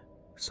from him,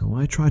 so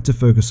I tried to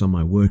focus on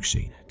my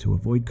worksheet to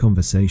avoid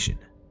conversation.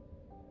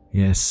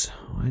 Yes,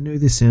 I know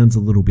this sounds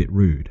a little bit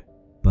rude,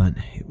 but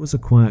it was a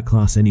quiet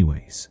class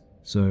anyways,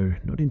 so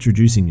not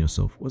introducing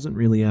yourself wasn't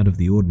really out of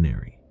the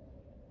ordinary.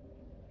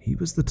 He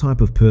was the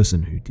type of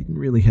person who didn't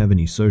really have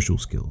any social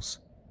skills,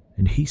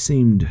 and he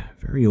seemed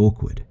very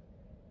awkward.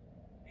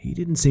 He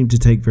didn't seem to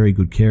take very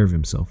good care of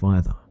himself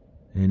either,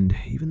 and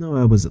even though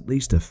I was at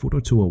least a foot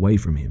or two away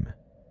from him,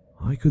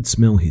 I could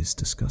smell his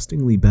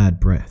disgustingly bad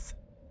breath.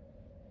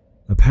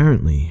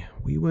 Apparently,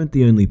 we weren't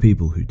the only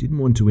people who didn't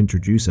want to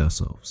introduce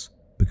ourselves,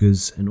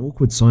 because an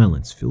awkward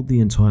silence filled the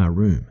entire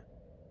room.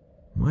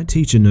 My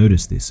teacher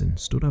noticed this and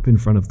stood up in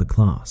front of the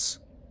class.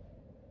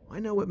 "I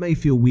know it may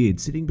feel weird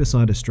sitting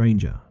beside a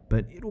stranger,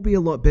 but it'll be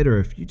a lot better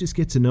if you just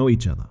get to know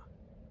each other.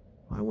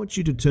 I want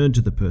you to turn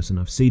to the person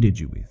I've seated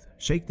you with,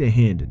 shake their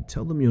hand and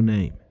tell them your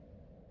name."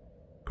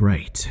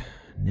 Great,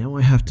 now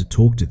I have to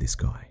talk to this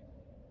guy.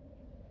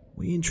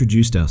 We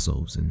introduced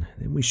ourselves and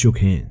then we shook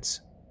hands.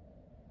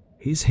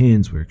 His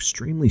hands were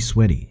extremely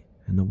sweaty,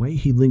 and the way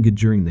he lingered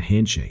during the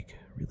handshake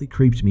really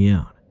creeped me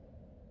out.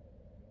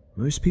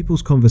 Most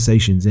people's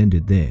conversations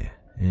ended there,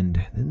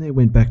 and then they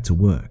went back to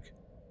work,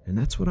 and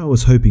that's what I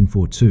was hoping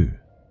for too.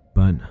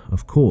 But,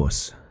 of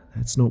course,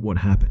 that's not what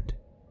happened.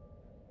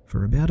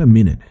 For about a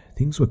minute,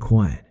 things were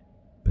quiet,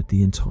 but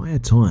the entire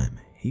time,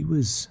 he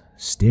was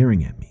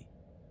staring at me.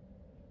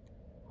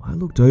 I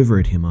looked over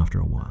at him after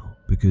a while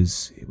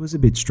because it was a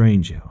bit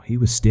strange how he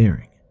was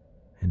staring,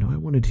 and I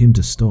wanted him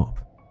to stop.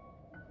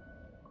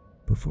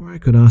 Before I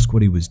could ask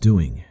what he was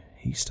doing,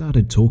 he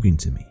started talking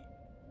to me.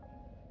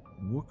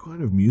 "What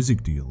kind of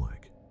music do you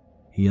like?"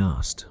 He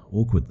asked,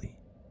 awkwardly.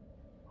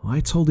 I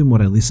told him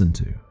what I listened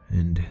to,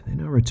 and then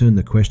I returned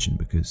the question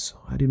because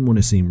I didn't want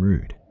to seem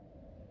rude.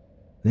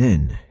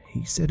 Then,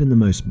 he said in the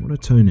most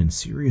monotone and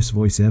serious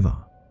voice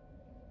ever,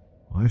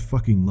 "I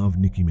fucking love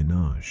Nicki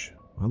Minaj.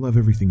 I love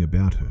everything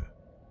about her.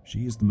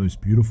 She is the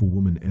most beautiful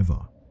woman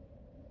ever."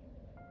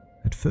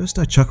 At first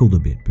I chuckled a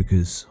bit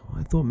because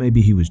I thought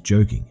maybe he was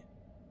joking,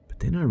 but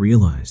then I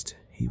realized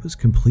he was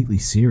completely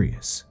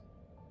serious.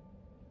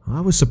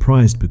 I was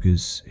surprised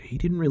because he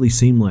didn't really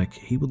seem like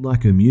he would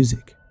like her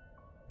music,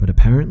 but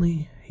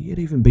apparently he had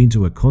even been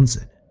to a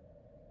concert.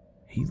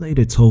 He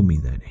later told me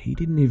that he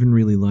didn't even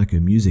really like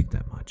her music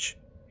that much,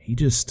 he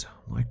just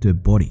liked her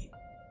body.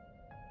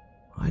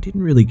 I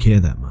didn't really care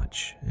that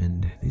much,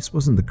 and this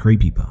wasn't the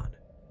creepy part,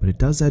 but it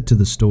does add to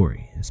the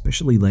story,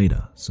 especially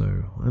later,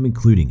 so I'm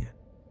including it.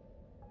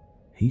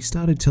 He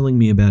started telling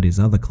me about his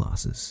other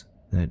classes,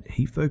 that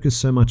he focused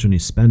so much on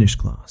his Spanish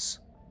class.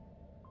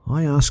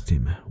 I asked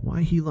him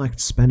why he liked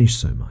Spanish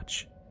so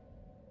much.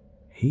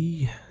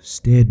 He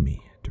stared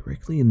me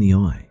directly in the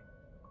eye.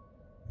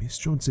 "Miss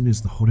Johnson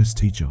is the hottest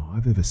teacher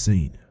I've ever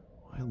seen.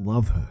 I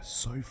love her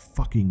so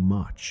fucking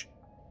much."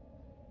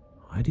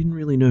 I didn't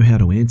really know how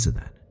to answer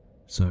that,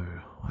 so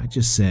I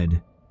just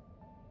said,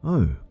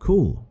 "Oh,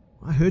 cool,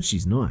 I heard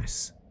she's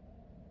nice."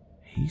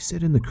 He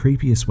said in the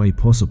creepiest way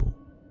possible,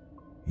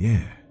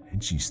 "Yeah,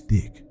 and she's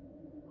thick.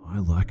 I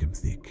like 'em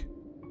thick."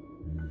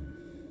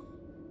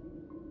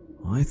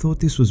 I thought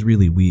this was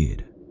really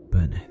weird,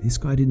 but this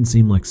guy didn't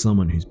seem like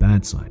someone whose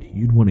bad side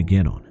you'd want to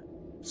get on,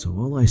 so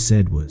all I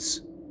said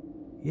was,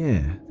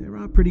 "Yeah, there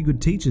are pretty good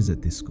teachers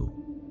at this school."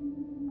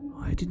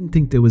 I didn't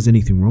think there was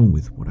anything wrong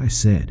with what I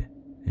said,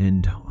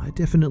 and I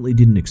definitely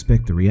didn't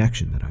expect the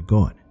reaction that I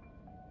got.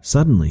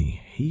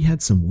 Suddenly, he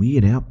had some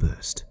weird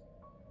outburst.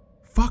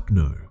 "Fuck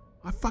no,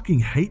 I fucking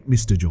hate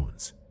Mr.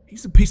 Johns.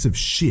 He's a piece of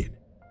shit,"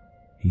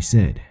 he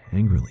said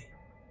angrily.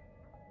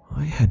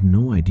 I had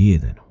no idea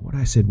that what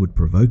I said would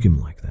provoke him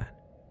like that.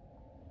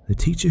 The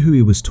teacher who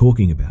he was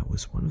talking about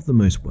was one of the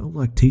most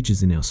well-liked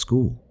teachers in our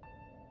school.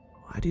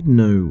 I didn't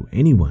know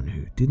anyone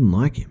who didn't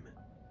like him.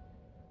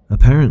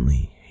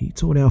 Apparently, he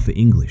taught Alpha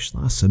English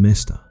last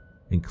semester,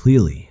 and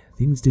clearly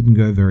things didn't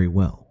go very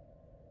well.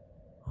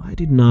 I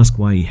didn't ask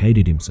why he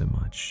hated him so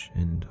much,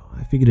 and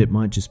I figured it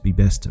might just be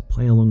best to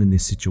play along in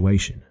this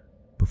situation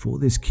before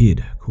this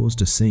kid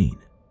caused a scene.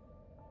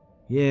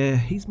 "Yeah,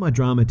 he's my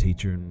drama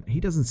teacher and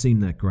he doesn't seem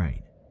that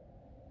great."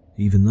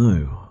 Even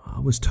though I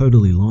was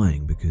totally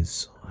lying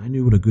because I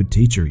knew what a good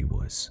teacher he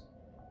was.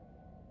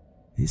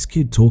 This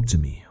kid talked to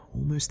me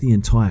almost the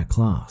entire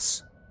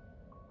class.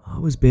 I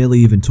was barely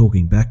even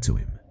talking back to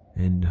him,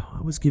 and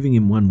I was giving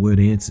him one-word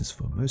answers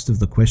for most of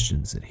the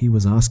questions that he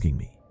was asking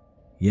me.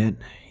 Yet,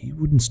 he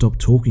wouldn't stop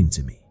talking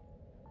to me.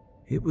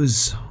 It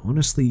was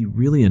honestly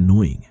really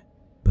annoying,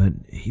 but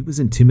he was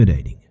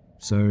intimidating,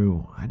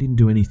 so I didn't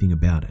do anything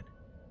about it.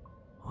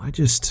 I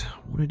just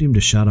wanted him to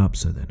shut up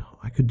so that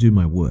I could do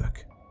my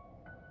work.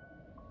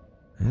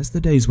 As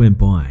the days went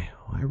by,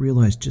 I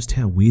realized just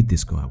how weird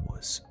this guy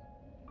was.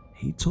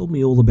 He told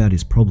me all about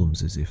his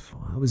problems as if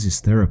I was his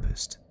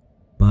therapist,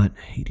 but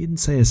he didn't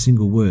say a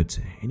single word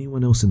to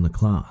anyone else in the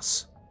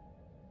class.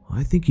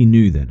 I think he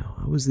knew that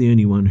I was the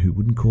only one who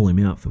wouldn't call him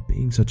out for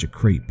being such a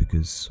creep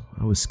because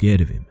I was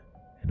scared of him,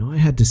 and I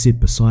had to sit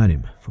beside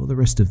him for the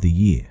rest of the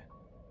year.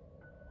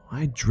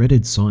 I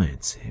dreaded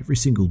science every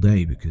single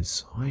day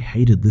because I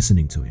hated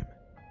listening to him.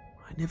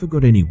 I never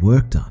got any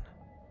work done.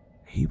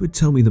 He would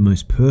tell me the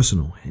most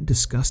personal and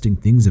disgusting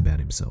things about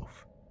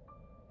himself.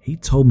 He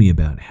told me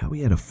about how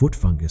he had a foot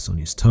fungus on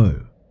his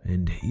toe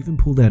and even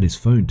pulled out his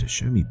phone to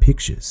show me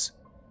pictures.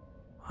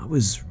 I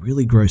was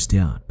really grossed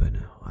out, but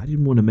I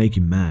didn't want to make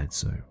him mad,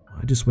 so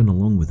I just went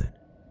along with it.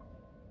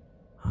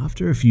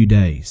 After a few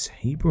days,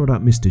 he brought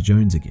up Mr.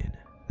 Jones again,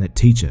 that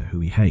teacher who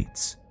he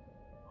hates.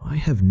 I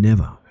have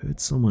never heard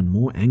someone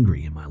more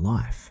angry in my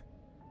life.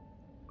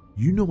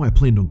 "You know I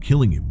planned on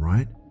killing him,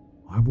 right?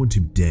 I want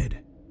him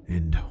dead,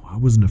 and I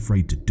wasn't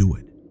afraid to do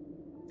it.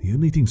 The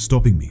only thing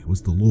stopping me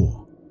was the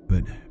law,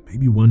 but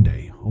maybe one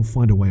day I'll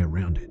find a way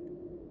around it."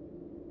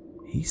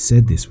 He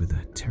said this with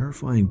a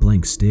terrifying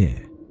blank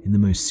stare, in the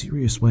most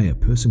serious way a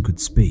person could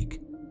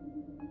speak.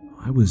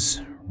 I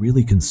was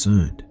really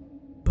concerned,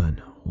 but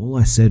all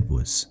I said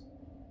was,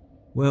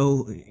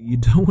 "Well, you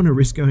don't want to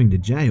risk going to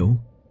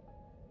jail."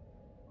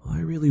 I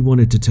really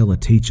wanted to tell a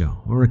teacher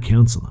or a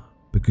counselor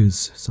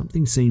because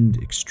something seemed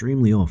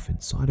extremely off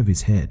inside of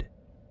his head,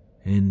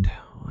 and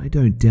I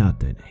don't doubt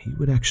that he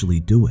would actually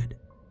do it.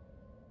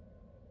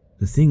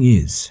 The thing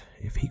is,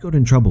 if he got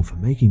in trouble for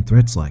making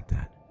threats like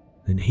that,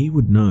 then he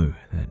would know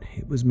that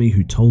it was me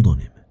who told on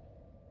him.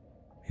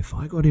 If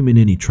I got him in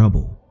any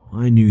trouble,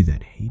 I knew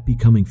that he'd be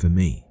coming for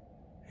me,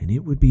 and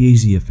it would be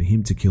easier for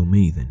him to kill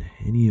me than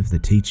any of the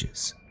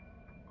teachers.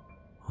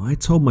 I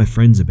told my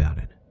friends about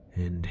it,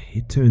 and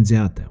it turns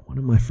out that one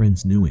of my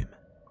friends knew him.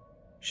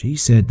 She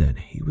said that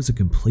he was a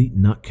complete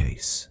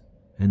nutcase,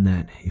 and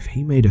that if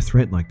he made a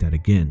threat like that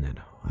again, that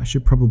I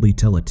should probably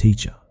tell a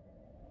teacher.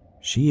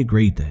 She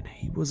agreed that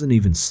he wasn't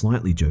even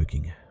slightly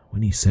joking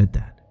when he said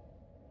that.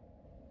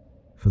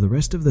 For the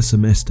rest of the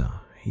semester,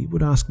 he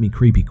would ask me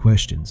creepy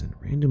questions and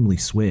randomly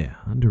swear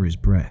under his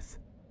breath.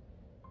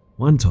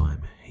 One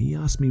time, he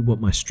asked me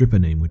what my stripper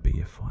name would be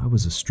if I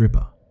was a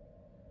stripper.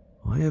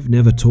 I have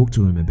never talked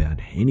to him about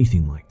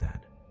anything like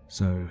that,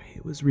 so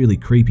it was really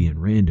creepy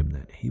and random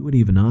that he would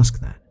even ask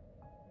that.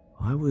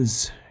 I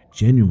was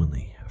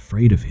genuinely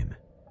afraid of him,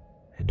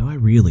 and I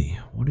really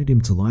wanted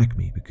him to like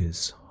me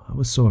because I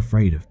was so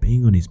afraid of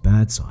being on his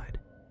bad side.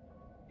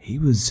 He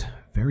was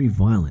very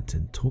violent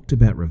and talked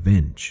about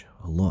revenge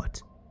a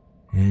lot,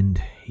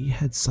 and he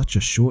had such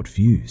a short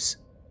fuse.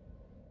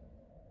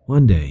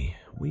 One day,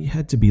 we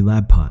had to be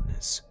lab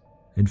partners,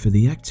 and for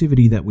the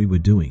activity that we were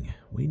doing,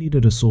 we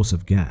needed a source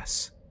of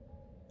gas.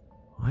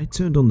 I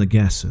turned on the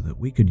gas so that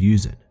we could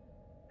use it,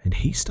 and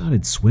he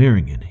started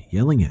swearing and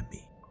yelling at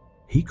me.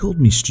 He called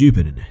me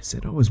stupid and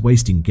said I was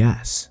wasting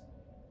gas.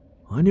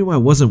 I knew I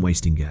wasn't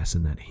wasting gas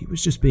and that he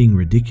was just being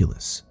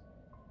ridiculous,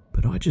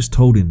 but I just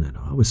told him that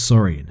I was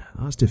sorry and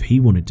asked if he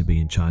wanted to be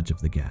in charge of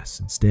the gas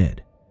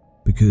instead,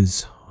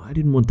 because I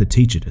didn't want the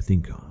teacher to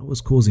think I was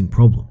causing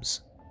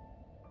problems.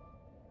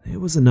 There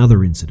was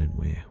another incident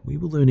where we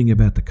were learning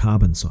about the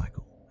carbon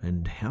cycle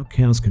and how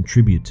cows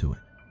contribute to it.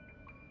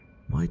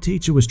 My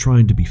teacher was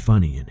trying to be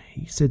funny and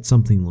he said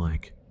something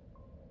like,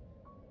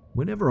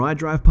 "Whenever I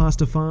drive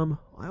past a farm,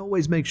 I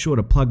always make sure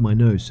to plug my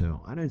nose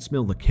so I don't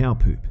smell the cow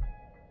poop."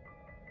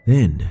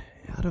 Then,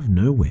 out of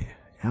nowhere,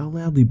 Al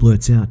loudly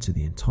blurts out to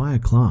the entire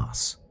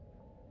class,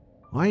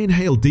 I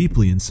inhale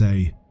deeply and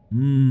say,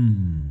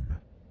 "Mmm."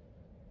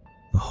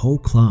 The whole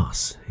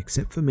class,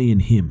 except for me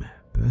and him,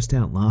 burst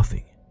out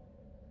laughing.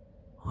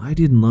 I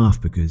didn't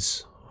laugh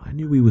because I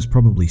knew he was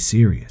probably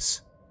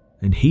serious,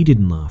 and he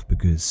didn't laugh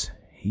because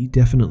he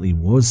definitely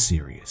was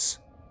serious.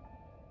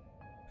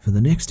 For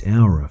the next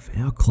hour of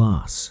our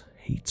class,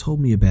 he told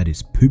me about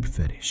his poop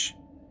fetish.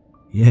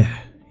 Yeah,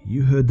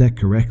 you heard that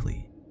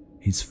correctly.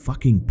 His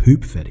fucking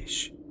poop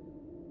fetish.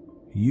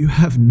 You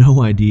have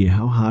no idea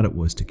how hard it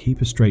was to keep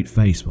a straight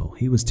face while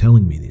he was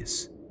telling me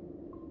this.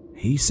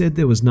 He said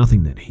there was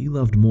nothing that he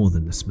loved more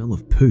than the smell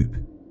of poop,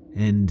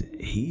 and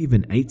he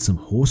even ate some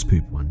horse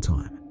poop one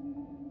time.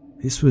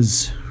 This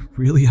was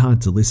really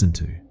hard to listen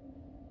to.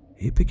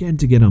 It began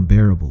to get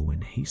unbearable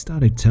when he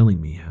started telling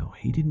me how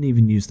he didn't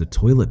even use the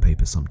toilet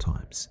paper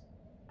sometimes,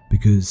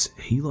 because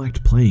he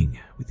liked playing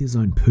with his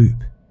own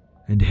poop,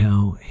 and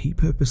how he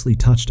purposely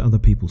touched other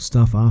people's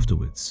stuff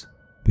afterwards,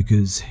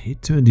 because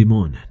it turned him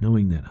on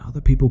knowing that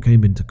other people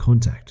came into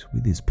contact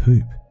with his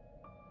poop.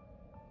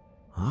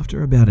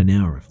 After about an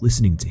hour of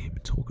listening to him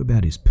talk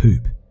about his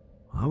poop,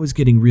 I was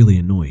getting really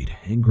annoyed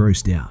and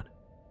grossed out.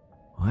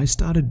 I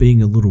started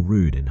being a little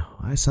rude and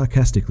I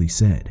sarcastically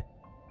said,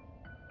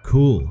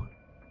 "Cool,"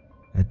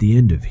 at the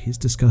end of his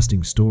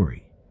disgusting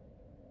story.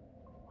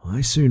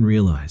 I soon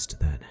realized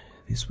that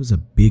this was a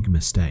big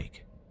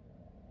mistake.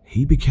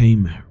 He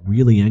became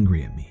really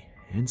angry at me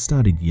and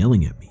started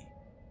yelling at me.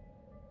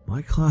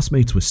 My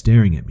classmates were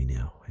staring at me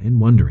now and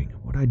wondering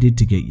what I did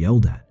to get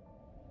yelled at.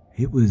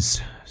 It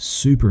was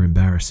super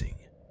embarrassing,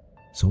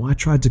 so I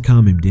tried to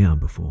calm him down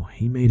before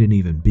he made an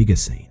even bigger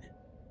scene.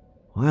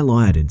 I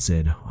lied and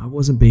said I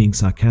wasn't being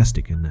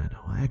sarcastic and that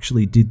I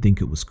actually did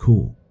think it was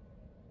cool.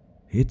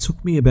 It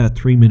took me about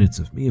 3 minutes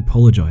of me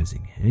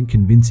apologizing and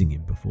convincing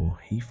him before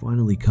he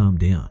finally calmed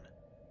down.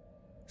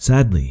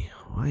 Sadly,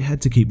 I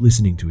had to keep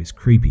listening to his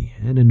creepy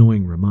and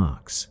annoying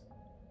remarks,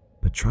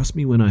 but trust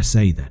me when I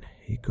say that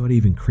it got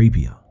even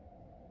creepier.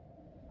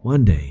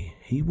 One day,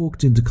 he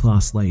walked into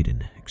class late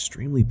and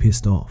extremely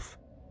pissed off.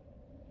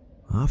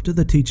 After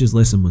the teacher's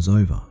lesson was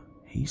over,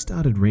 he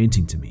started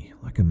ranting to me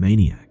like a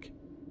maniac.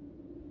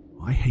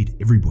 "I hate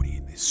everybody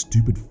in this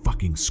stupid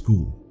fucking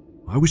school.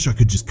 I wish I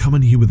could just come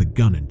in here with a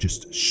gun and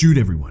just shoot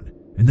everyone,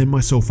 and then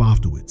myself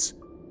afterwards.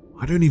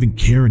 I don't even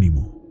care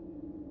anymore,"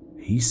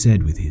 he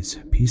said with his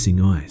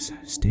piercing eyes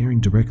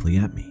staring directly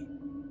at me.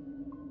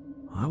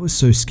 I was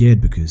so scared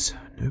because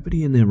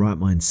nobody in their right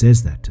mind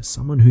says that to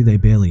someone who they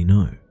barely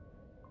know.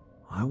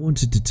 I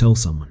wanted to tell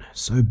someone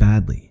so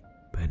badly,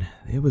 but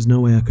there was no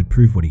way I could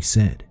prove what he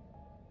said.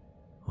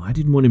 I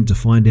didn't want him to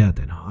find out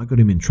that I got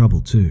him in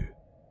trouble too,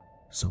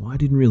 so I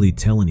didn't really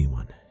tell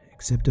anyone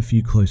except a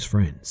few close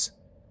friends.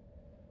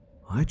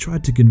 I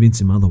tried to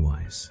convince him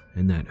otherwise,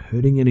 and that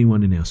hurting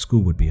anyone in our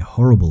school would be a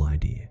horrible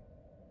idea,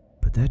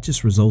 but that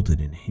just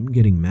resulted in him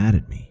getting mad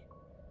at me.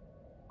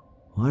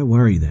 I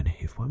worry that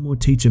if one more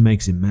teacher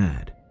makes him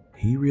mad,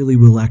 he really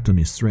will act on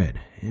his threat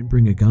and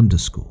bring a gun to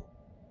school.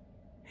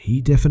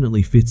 He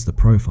definitely fits the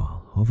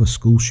profile of a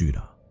school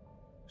shooter.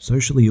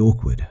 Socially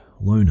awkward,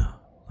 loner,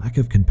 lack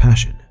of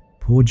compassion,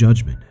 poor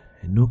judgment,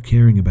 and not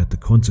caring about the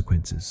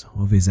consequences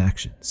of his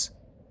actions.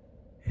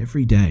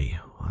 Every day,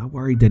 I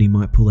worried that he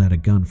might pull out a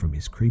gun from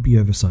his creepy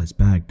oversized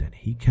bag that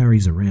he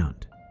carries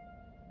around.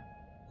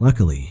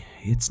 Luckily,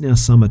 it's now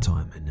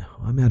summertime and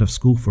I'm out of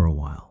school for a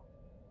while,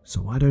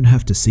 so I don't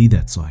have to see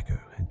that psycho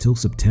until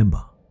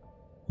September,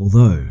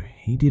 although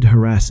he did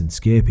harass and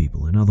scare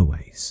people in other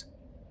ways.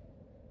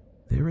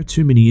 There are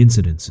too many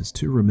incidences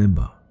to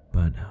remember,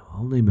 but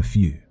I'll name a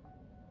few.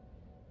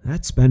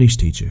 That Spanish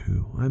teacher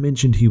who I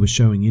mentioned he was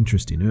showing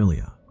interest in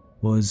earlier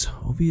was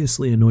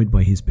obviously annoyed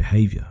by his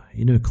behavior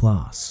in her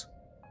class.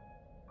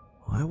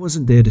 I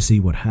wasn't there to see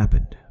what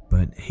happened,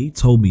 but he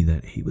told me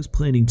that he was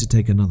planning to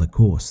take another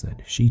course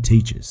that she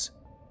teaches,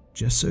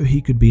 just so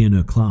he could be in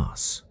her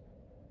class.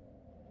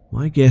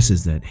 My guess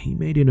is that he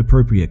made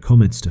inappropriate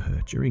comments to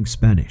her during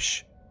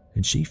Spanish,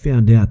 and she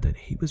found out that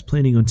he was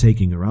planning on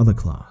taking her other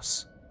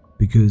class,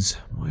 because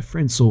my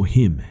friend saw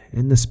him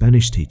and the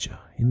Spanish teacher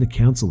in the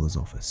counselor's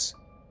office.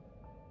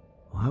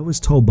 I was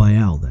told by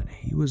Al that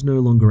he was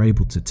no longer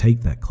able to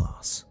take that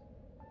class.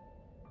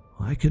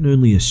 I can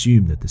only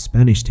assume that the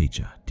Spanish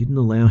teacher didn't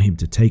allow him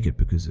to take it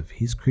because of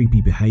his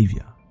creepy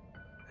behavior,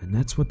 and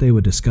that's what they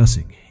were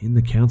discussing in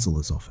the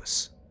counselor's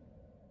office.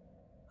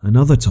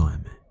 Another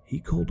time, he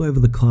called over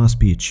the class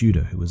peer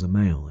tutor who was a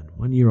male and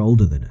 1 year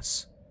older than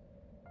us.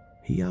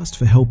 He asked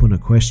for help on a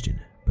question,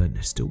 but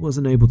still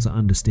wasn't able to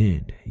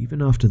understand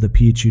even after the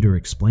peer tutor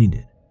explained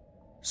it,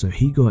 so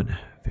he got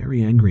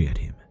very angry at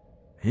him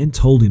and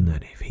told him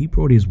that if he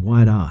brought his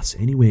white ass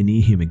anywhere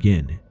near him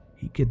again,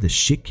 he'd get the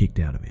shit kicked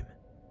out of him.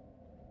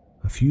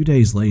 A few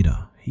days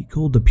later, he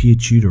called the peer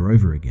tutor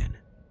over again,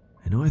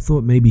 and I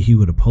thought maybe he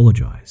would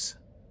apologize,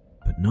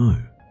 but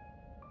no.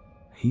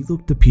 He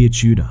looked the peer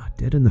tutor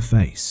dead in the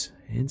face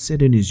and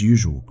said in his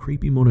usual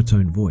creepy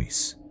monotone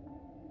voice,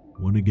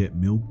 "Wanna get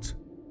milked?"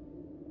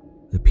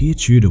 The peer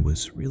tutor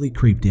was really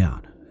creeped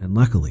out, and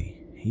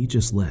luckily, he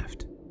just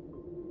left.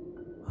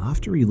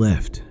 After he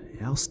left,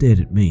 Al stared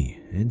at me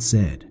and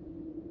said,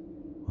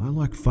 "I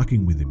like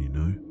fucking with him, you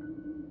know.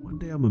 One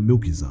day I'ma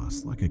milk his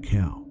ass like a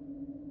cow."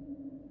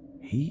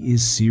 He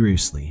is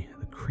seriously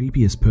the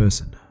creepiest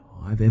person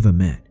I've ever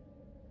met.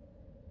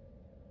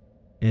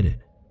 Edit.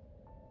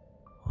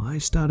 I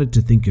started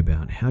to think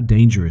about how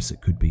dangerous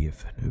it could be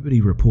if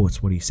nobody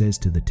reports what he says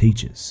to the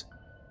teachers,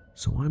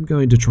 so I'm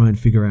going to try and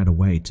figure out a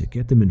way to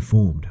get them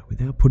informed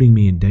without putting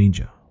me in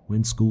danger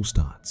when school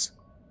starts.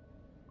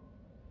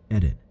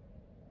 Edit.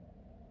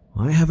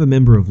 I have a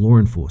member of law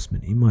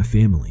enforcement in my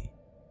family,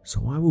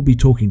 so I will be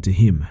talking to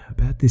him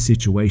about this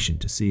situation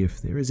to see if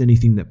there is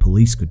anything that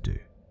police could do.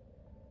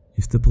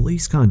 If the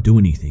police can't do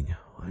anything,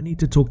 I need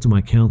to talk to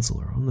my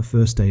counselor on the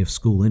first day of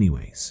school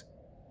anyways,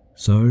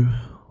 so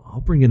I'll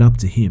bring it up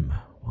to him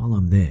while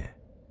I'm there.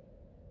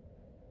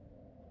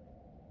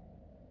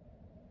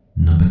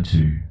 Number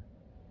 2.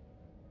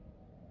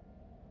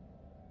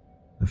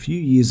 A few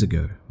years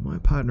ago, my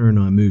partner and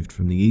I moved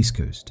from the East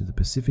Coast to the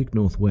Pacific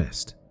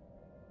Northwest.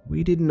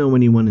 We didn't know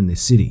anyone in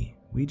this city,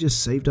 we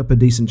just saved up a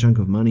decent chunk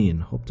of money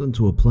and hopped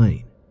onto a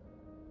plane.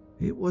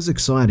 It was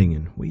exciting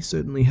and we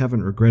certainly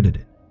haven't regretted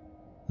it.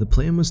 The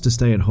plan was to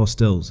stay at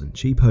hostels and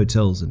cheap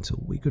hotels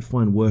until we could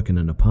find work in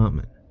an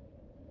apartment.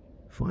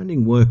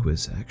 Finding work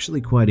was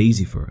actually quite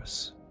easy for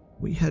us.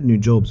 We had new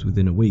jobs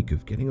within a week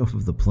of getting off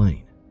of the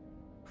plane.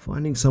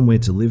 Finding somewhere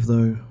to live,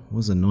 though,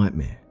 was a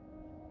nightmare.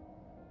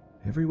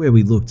 Everywhere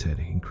we looked had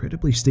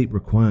incredibly steep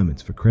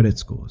requirements for credit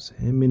scores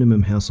and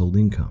minimum household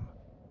income.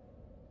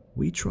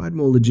 We tried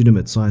more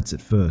legitimate sites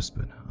at first,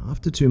 but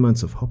after 2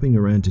 months of hopping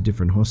around to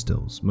different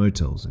hostels,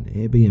 motels, and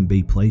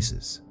Airbnb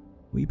places,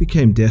 we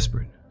became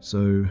desperate,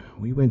 so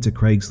we went to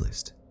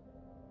Craigslist.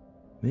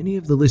 Many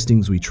of the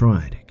listings we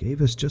tried gave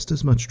us just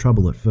as much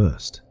trouble at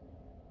first.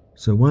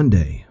 So one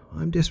day,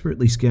 I'm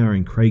desperately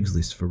scouring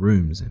Craigslist for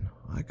rooms and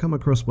I come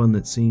across one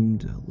that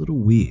seemed a little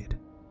weird.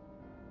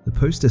 The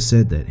poster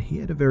said that he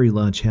had a very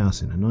large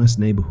house in a nice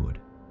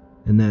neighborhood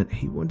and that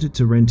he wanted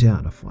to rent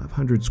out a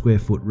 500 square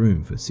foot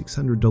room for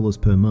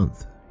 $600 per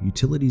month,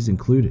 utilities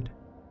included.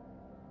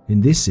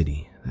 In this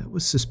city, that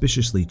was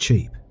suspiciously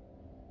cheap.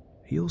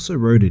 He also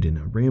wrote it in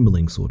a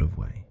rambling sort of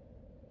way.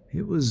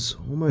 It was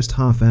almost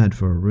half ad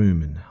for a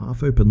room and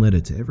half open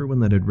letter to everyone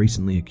that had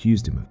recently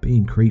accused him of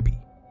being creepy.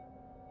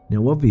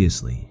 Now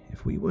obviously,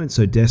 if we weren't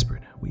so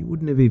desperate, we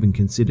wouldn't have even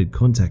considered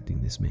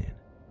contacting this man.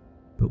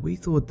 But we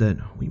thought that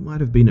we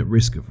might have been at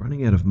risk of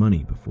running out of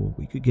money before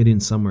we could get in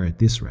somewhere at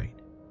this rate,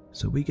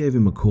 so we gave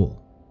him a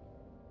call.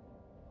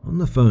 On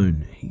the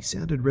phone, he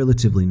sounded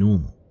relatively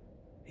normal.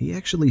 He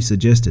actually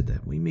suggested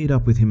that we meet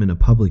up with him in a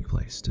public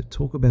place to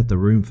talk about the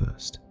room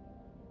first.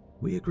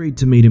 We agreed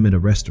to meet him at a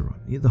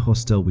restaurant near the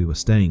hostel we were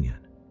staying at,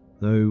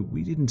 though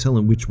we didn't tell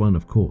him which one,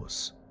 of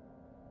course.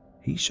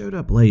 He showed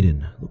up late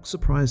and looked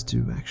surprised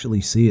to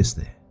actually see us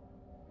there.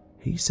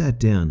 He sat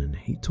down and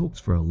he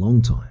talked for a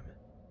long time.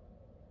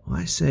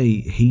 I say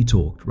he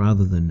talked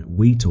rather than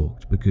we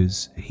talked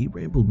because he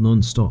rambled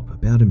non-stop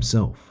about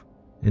himself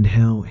and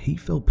how he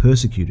felt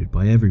persecuted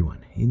by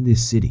everyone in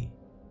this city.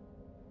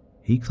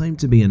 He claimed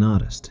to be an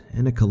artist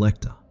and a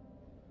collector.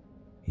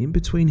 In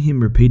between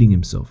him repeating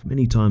himself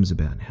many times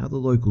about how the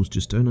locals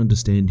just don't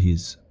understand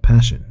his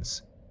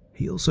passions,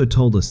 he also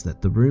told us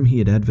that the room he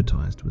had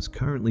advertised was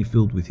currently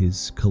filled with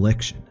his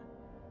collection.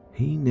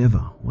 He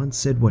never once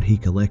said what he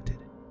collected.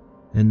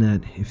 and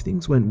that if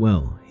things went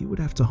well, he would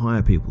have to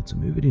hire people to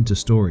move it into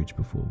storage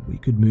before we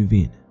could move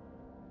in.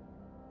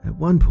 At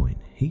one point,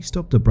 he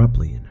stopped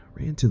abruptly and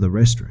ran to the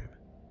restroom.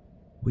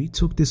 We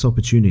took this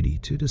opportunity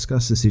to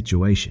discuss the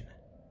situation.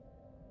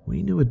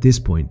 We knew at this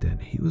point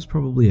that he was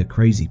probably a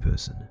crazy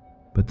person,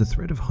 but the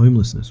threat of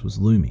homelessness was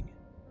looming.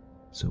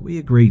 So we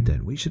agreed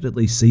that we should at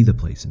least see the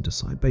place and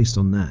decide based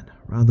on that,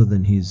 rather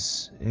than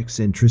his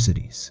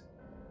eccentricities.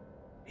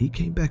 He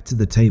came back to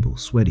the table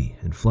sweaty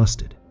and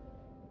flustered.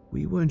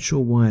 We weren't sure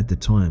why at the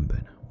time,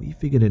 but we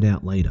figured it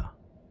out later.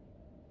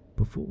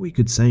 Before we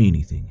could say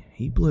anything,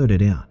 he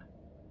blurted out,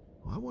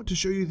 "I want to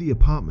show you the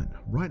apartment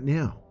right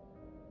now."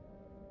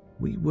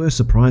 We were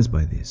surprised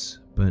by this,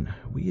 but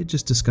we had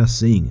just discussed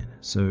seeing it,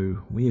 so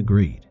we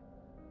agreed.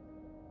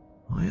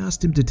 I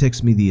asked him to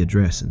text me the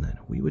address and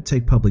that we would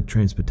take public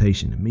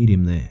transportation and meet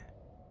him there.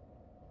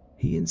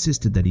 He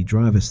insisted that he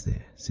drive us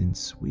there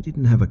since we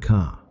didn't have a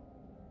car.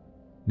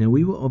 Now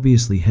we were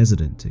obviously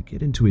hesitant to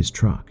get into his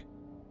truck.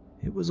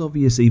 It was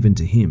obvious even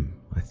to him,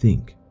 I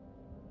think.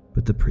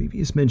 But the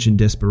previous mentioned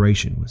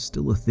desperation was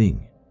still a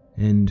thing,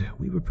 and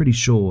we were pretty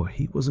sure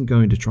he wasn't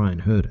going to try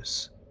and hurt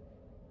us.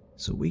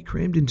 So we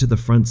crammed into the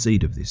front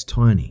seat of this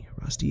tiny,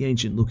 rusty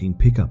ancient looking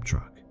pickup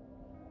truck.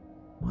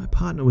 My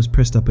partner was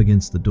pressed up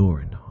against the door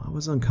and I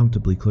was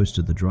uncomfortably close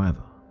to the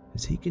driver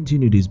as he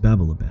continued his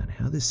babble about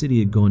how the city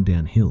had gone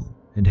downhill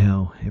and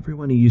how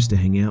everyone he used to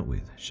hang out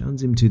with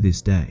shuns him to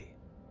this day.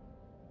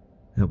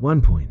 At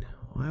one point,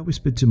 I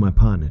whispered to my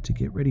partner to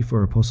get ready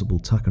for a possible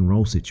tuck and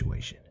roll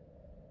situation.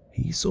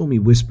 He saw me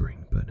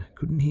whispering but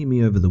couldn't hear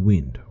me over the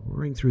wind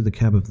roaring through the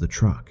cab of the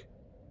truck.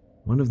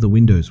 One of the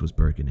windows was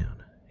broken out.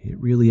 It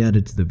really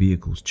added to the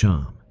vehicle's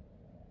charm.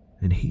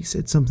 And he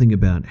said something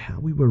about how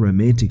we were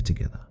romantic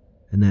together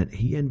and that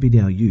he envied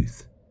our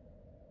youth.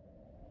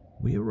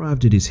 We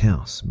arrived at his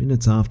house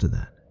minutes after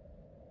that.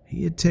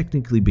 He had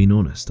technically been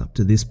honest up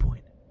to this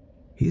point.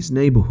 His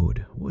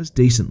neighborhood was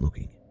decent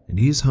looking, and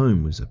his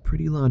home was a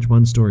pretty large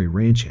one-story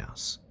ranch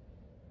house.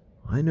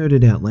 I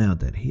noted out loud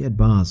that he had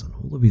bars on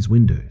all of his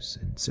windows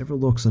and several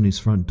locks on his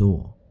front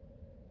door.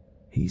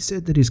 He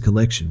said that his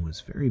collection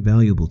was very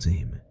valuable to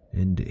him,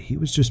 and he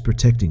was just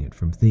protecting it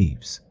from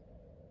thieves.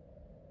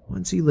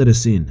 Once he let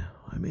us in,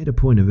 I made a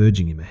point of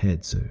urging him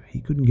ahead so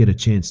he couldn't get a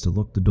chance to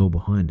lock the door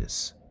behind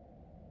us.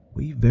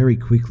 We very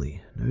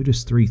quickly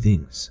noticed three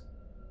things: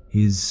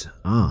 his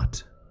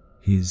art,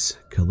 his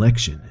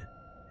collection,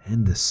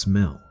 and the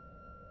smell.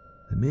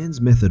 The man's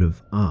method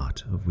of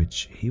art, of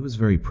which he was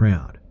very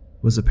proud,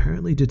 was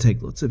apparently to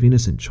take lots of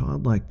innocent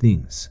childlike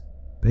things,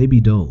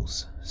 baby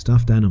dolls,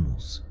 stuffed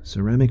animals,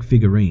 ceramic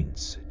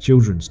figurines,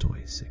 children's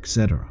toys,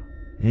 etc.,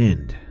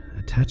 and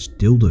attach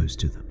dildos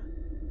to them.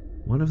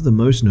 One of the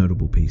most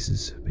notable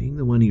pieces being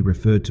the one he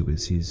referred to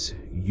as his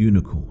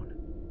unicorn.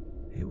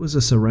 It was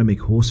a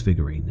ceramic horse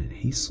figurine that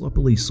he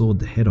sloppily sawed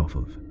the head off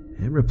of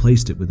and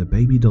replaced it with a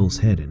baby doll's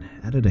head and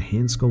added a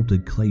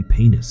hand-sculpted clay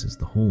penis as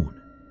the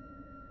horn.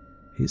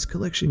 His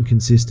collection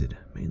consisted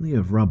mainly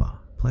of rubber,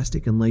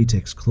 plastic and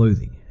latex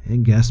clothing,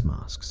 and gas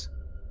masks.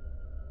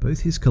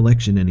 Both his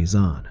collection and his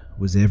art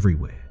was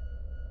everywhere.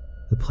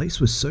 The place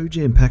was so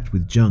jam-packed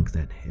with junk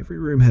that every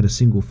room had a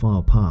single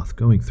file path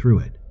going through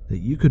it that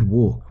you could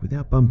walk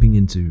without bumping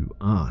into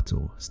art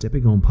or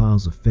stepping on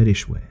piles of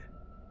fetish wear.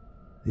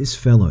 This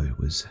fellow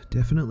was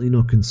definitely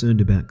not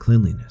concerned about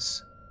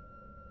cleanliness.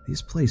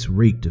 This place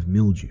reeked of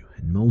mildew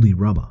and moldy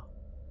rubber.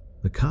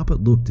 The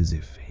carpet looked as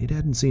if it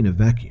hadn't seen a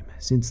vacuum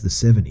since the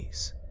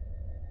 70s.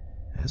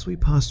 As we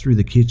passed through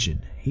the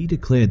kitchen, he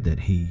declared that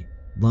he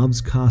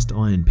loves cast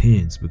iron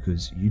pans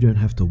because you don't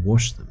have to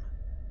wash them,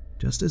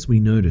 just as we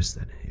noticed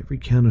that every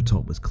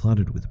countertop was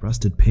cluttered with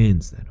rusted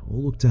pans that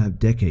all looked to have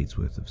decades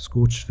worth of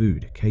scorched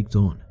food caked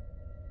on.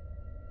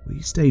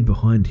 We stayed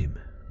behind him,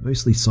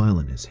 mostly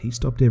silent as he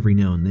stopped every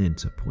now and then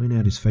to point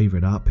out his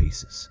favourite art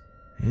pieces,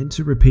 and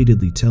to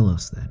repeatedly tell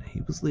us that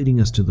he was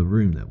leading us to the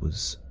room that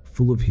was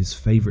full of his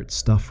favourite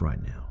stuff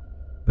right now,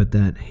 but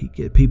that he'd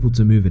get people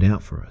to move it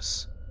out for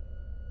us.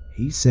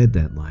 He said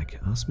that like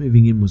us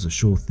moving in was a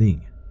sure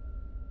thing.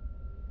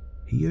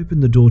 He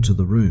opened the door to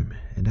the room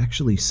and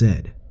actually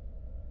said,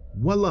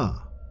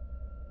 "Voila!"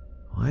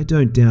 I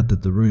don't doubt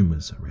that the room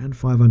was around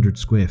 500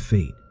 square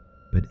feet,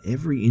 but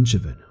every inch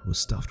of it was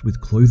stuffed with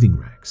clothing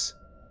racks.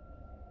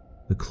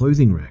 The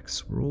clothing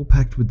racks were all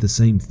packed with the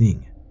same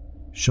thing: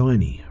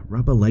 shiny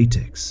rubber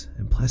latex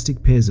and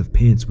plastic pairs of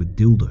pants with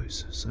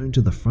dildos sewn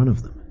to the front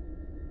of them.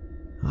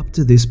 Up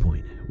to this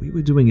point, we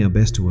were doing our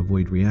best to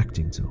avoid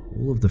reacting to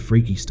all of the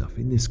freaky stuff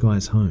in this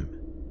guy's home,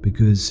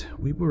 because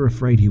we were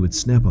afraid he would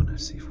snap on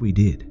us if we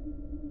did.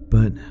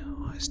 But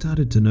I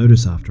started to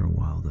notice after a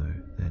while though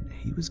that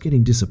he was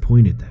getting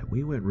disappointed that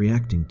we weren't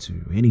reacting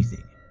to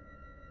anything.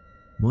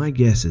 My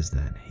guess is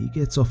that he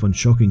gets off on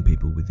shocking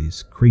people with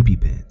his creepy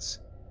pants,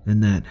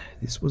 and that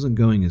this wasn't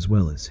going as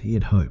well as he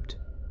had hoped.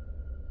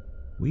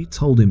 We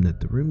told him that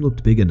the room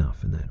looked big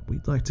enough and that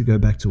we'd like to go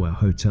back to our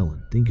hotel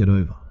and think it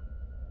over.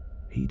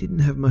 He didn't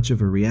have much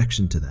of a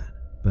reaction to that,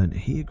 but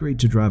he agreed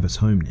to drive us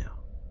home now.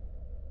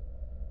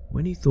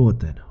 When he thought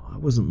that I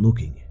wasn't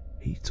looking,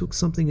 He took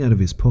something out of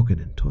his pocket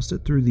and tossed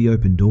it through the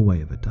open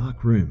doorway of a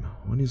dark room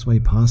on his way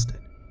past it.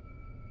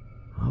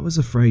 I was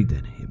afraid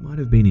that it might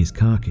have been his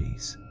car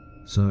keys,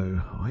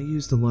 so I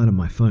used the light on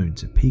my phone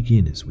to peek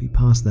in as we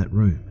passed that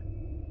room.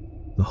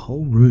 The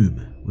whole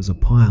room was a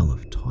pile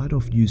of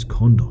tied-off used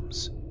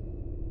condoms.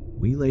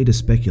 We later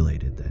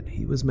speculated that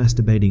he was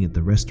masturbating at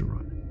the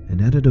restaurant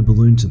and added a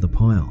balloon to the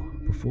pile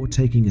before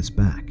taking us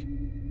back.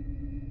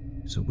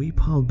 So we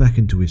piled back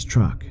into his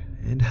truck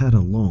and had a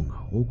long,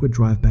 awkward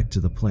drive back to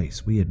the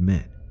place we had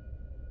met.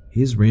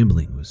 His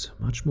rambling was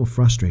much more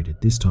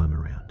frustrated this time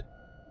around,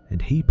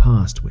 and he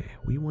passed where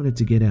we wanted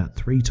to get out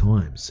 3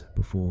 times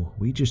before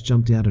we just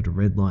jumped out at a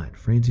red light,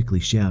 frantically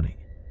shouting,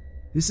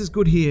 "This is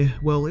good here.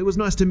 Well, it was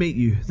nice to meet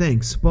you.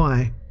 Thanks.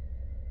 Bye."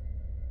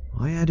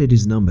 I added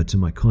his number to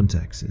my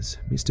contacts as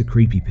Mr.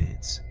 Creepy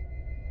Pants.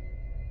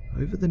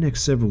 Over the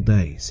next several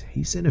days,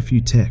 he sent a few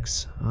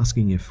texts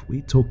asking if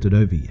we'd talked it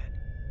over yet.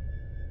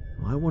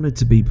 I wanted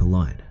to be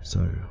polite,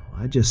 so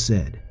I just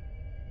said,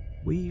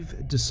 "We've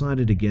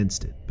decided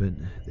against it, but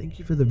thank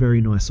you for the very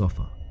nice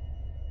offer."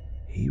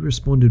 He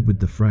responded with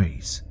the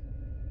phrase,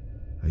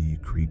 "Are you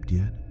creeped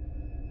yet?"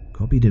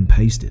 copied and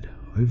pasted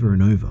over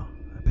and over,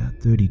 about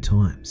 30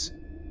 times.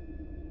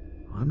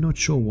 I'm not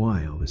sure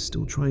why I was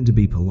still trying to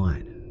be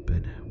polite,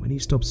 but when he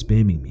stopped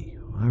spamming me,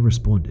 I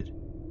responded,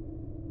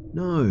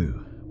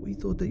 "No, we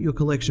thought that your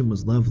collection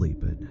was lovely,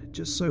 but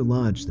just so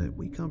large that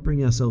we can't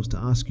bring ourselves to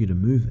ask you to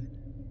move it."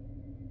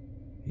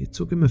 It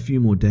took him a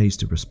few more days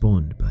to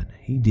respond, but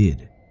he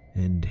did,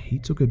 and he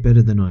took it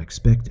better than I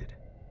expected.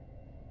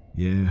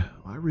 "Yeah,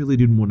 I really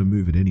didn't want to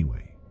move it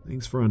anyway.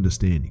 Thanks for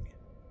understanding."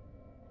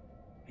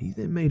 He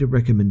then made a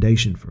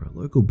recommendation for a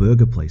local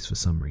burger place for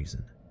some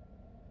reason.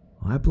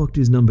 I blocked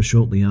his number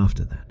shortly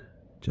after that,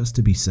 just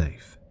to be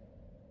safe.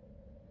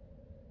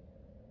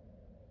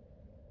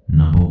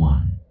 Number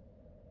 1.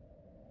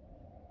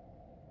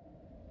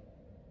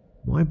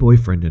 My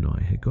boyfriend and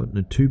I had gotten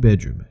a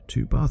 2-bedroom,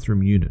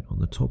 2-bathroom unit on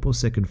the top or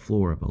second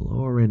floor of a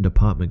lower-end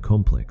apartment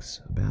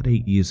complex about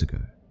 8 years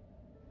ago.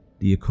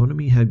 The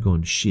economy had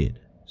gone shit,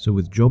 so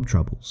with job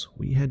troubles,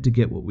 we had to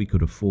get what we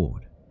could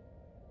afford.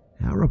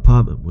 Our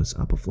apartment was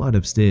up a flight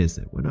of stairs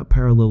that went up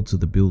parallel to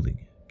the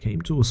building,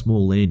 came to a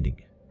small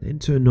landing, then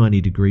turned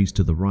 90 degrees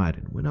to the right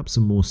and went up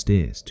some more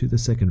stairs to the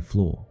second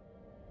floor.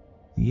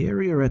 The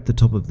area at the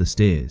top of the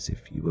stairs,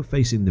 if you were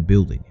facing the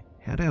building,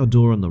 had our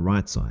door on the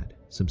right side,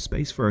 some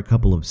space for a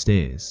couple of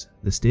stairs,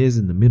 the stairs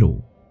in the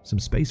middle, some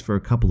space for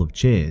a couple of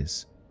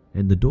chairs,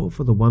 and the door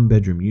for the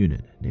 1-bedroom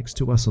unit next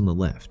to us on the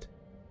left.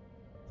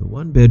 The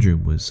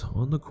 1-bedroom was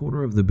on the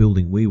corner of the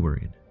building we were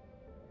in.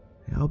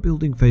 Our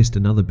building faced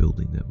another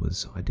building that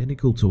was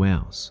identical to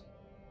ours.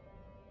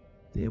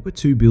 There were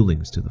 2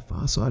 buildings to the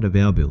far side of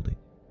our building,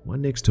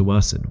 one next to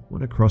us and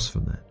one across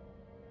from that.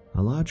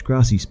 A large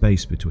grassy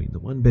space between the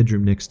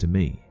 1-bedroom next to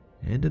me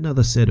and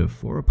another set of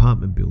 4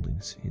 apartment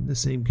buildings in the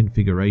same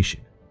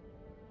configuration.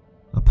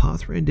 A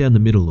path ran down the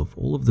middle of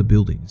all of the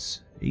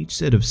buildings. Each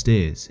set of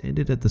stairs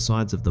ended at the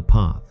sides of the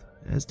path,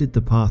 as did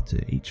the path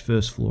to each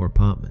first-floor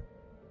apartment.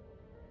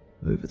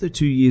 Over the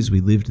 2 years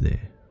we lived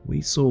there, we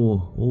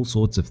saw all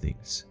sorts of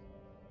things.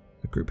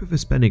 A group of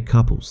Hispanic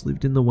couples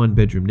lived in the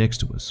 1-bedroom next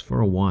to us for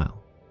a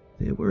while.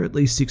 There were at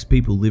least 6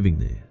 people living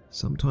there,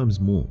 sometimes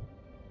more.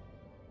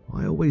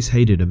 I always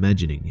hated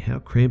imagining how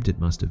cramped it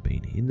must have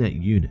been in that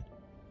unit,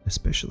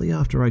 especially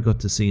after I got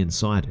to see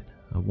inside it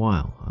a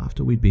while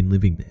after we'd been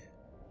living there.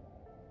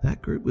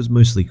 That group was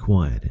mostly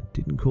quiet and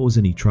didn't cause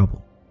any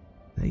trouble.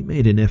 They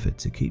made an effort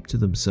to keep to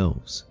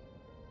themselves.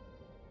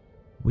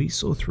 We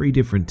saw 3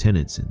 different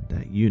tenants in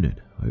that unit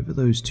over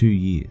those 2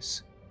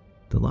 years.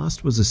 The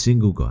last was a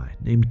single guy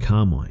named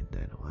Carmine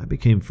that I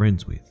became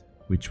friends with,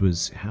 which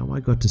was how I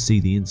got to see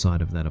the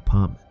inside of that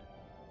apartment.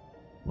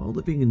 While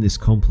living in this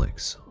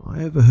complex,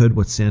 I overheard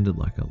what sounded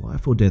like a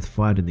life or death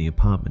fight in the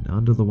apartment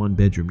under the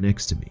 1-bedroom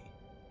next to me.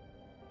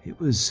 It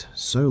was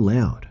so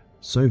loud,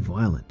 so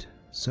violent,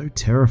 so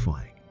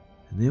terrifying,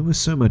 and there was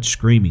so much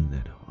screaming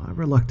that I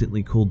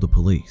reluctantly called the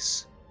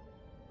police.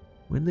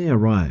 When they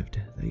arrived,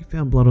 they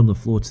found blood on the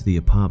floor to the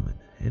apartment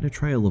and a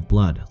trail of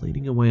blood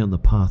leading away on the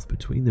path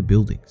between the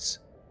buildings.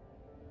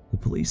 The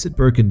police had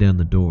broken down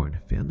the door and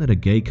found that a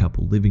gay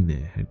couple living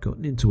there had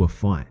gotten into a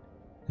fight,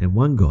 and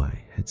one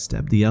guy had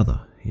stabbed the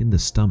other in the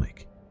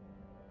stomach.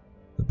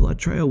 The blood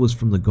trail was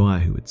from the guy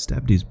who had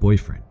stabbed his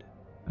boyfriend.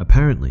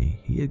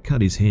 Apparently, he had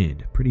cut his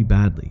hand pretty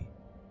badly,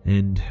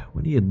 and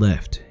when he had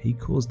left, he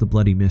caused the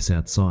bloody mess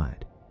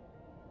outside.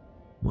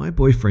 My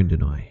boyfriend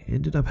and I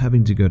ended up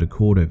having to go to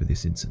court over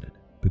this incident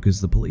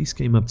because the police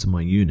came up to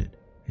my unit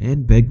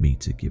and begged me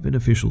to give an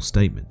official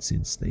statement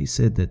since they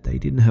said that they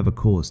didn't have a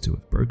cause to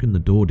have broken the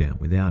door down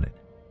without it.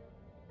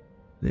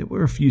 There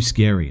were a few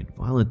scary and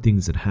violent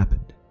things that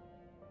happened.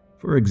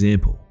 For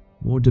example,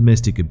 more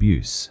domestic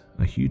abuse,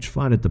 a huge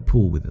fight at the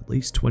pool with at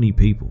least 20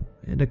 people,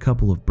 and a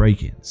couple of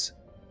break-ins.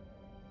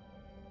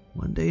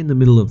 One day in the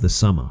middle of the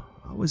summer,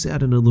 I was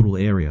out in a little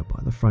area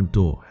by the front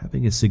door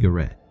having a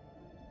cigarette.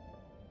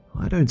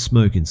 I don't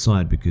smoke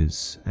inside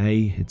because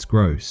A, it's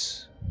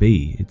gross,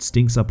 B, it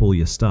stinks up all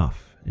your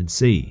stuff, and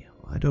C,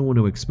 I don't want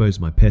to expose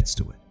my pets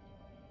to it.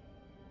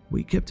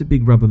 We kept a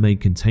big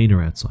Rubbermaid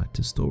container outside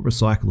to store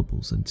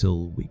recyclables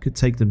until we could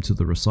take them to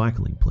the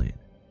recycling plant,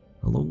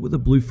 along with a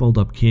blue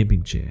fold-up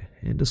camping chair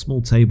and a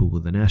small table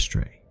with an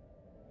ashtray.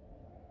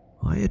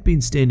 I had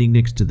been standing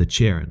next to the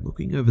chair and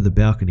looking over the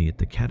balcony at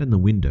the cat in the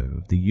window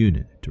of the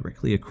unit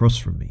directly across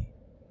from me,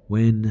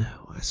 when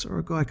I saw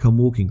a guy come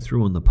walking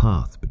through on the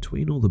path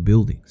between all the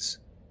buildings.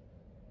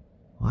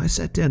 I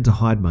sat down to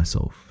hide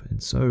myself,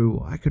 and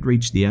so I could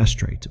reach the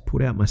ashtray to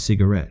put out my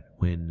cigarette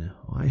when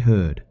I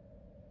heard,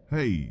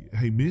 Hey,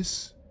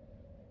 miss?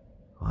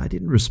 I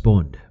didn't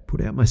respond,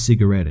 put out my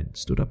cigarette and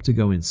stood up to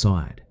go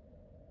inside.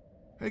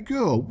 Hey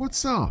girl,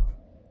 what's up?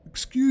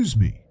 Excuse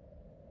me.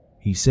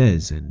 He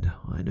says, and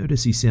I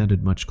notice he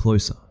sounded much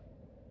closer.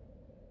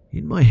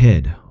 In my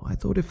head, I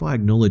thought if I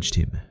acknowledged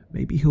him,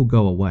 maybe he'll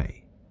go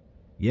away.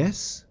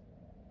 Yes?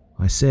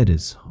 I said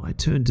as I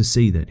turned to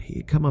see that he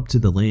had come up to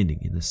the landing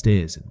in the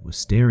stairs and was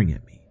staring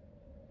at me.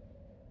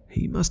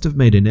 He must have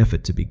made an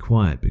effort to be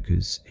quiet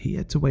because he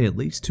had to weigh at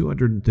least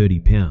 230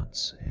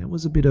 pounds and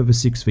was a bit over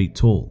 6 feet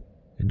tall,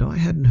 and I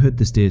hadn't heard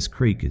the stairs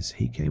creak as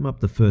he came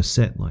up the first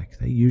set like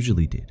they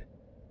usually did,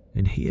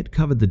 and he had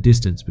covered the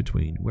distance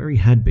between where he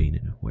had been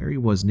and where he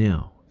was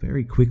now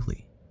very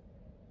quickly.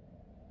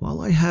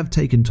 While I have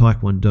taken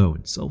Taekwondo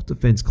and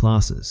self-defense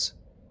classes,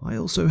 I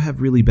also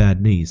have really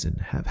bad knees and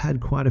have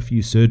had quite a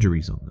few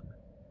surgeries on them.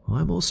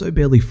 I'm also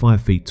barely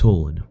 5 feet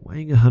tall and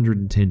weighing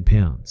 110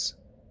 pounds.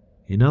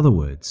 In other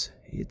words,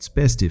 it's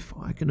best if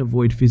I can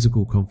avoid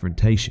physical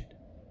confrontation,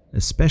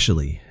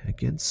 especially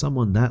against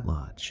someone that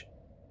large.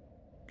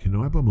 Can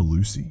I bum a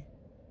Lucy?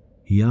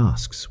 He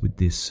asks with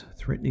this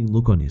threatening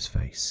look on his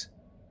face.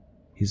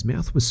 His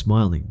mouth was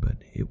smiling, but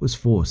it was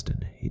forced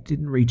and it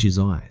didn't reach his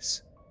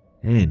eyes.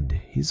 And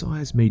his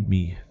eyes made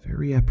me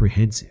very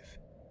apprehensive.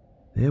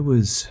 There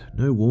was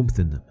no warmth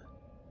in them.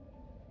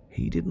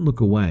 He didn't look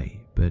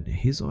away, but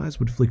his eyes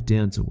would flick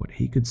down to what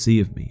he could see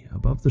of me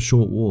above the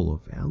short wall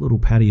of our little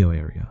patio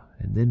area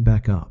and then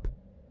back up.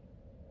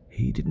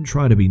 He didn't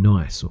try to be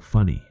nice or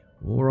funny,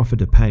 or offer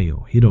to pay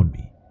or hit on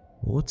me,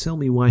 or tell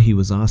me why he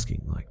was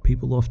asking like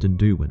people often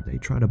do when they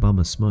try to bum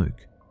a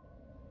smoke.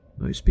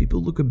 Most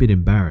people look a bit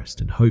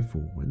embarrassed and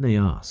hopeful when they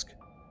ask.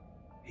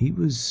 He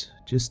was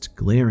just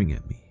glaring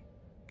at me,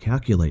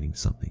 calculating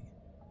something,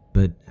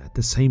 but at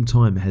the same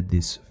time had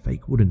this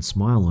fake wooden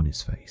smile on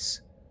his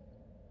face.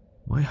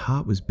 My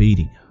heart was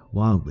beating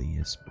wildly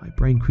as my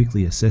brain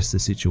quickly assessed the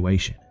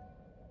situation.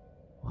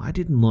 I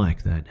didn't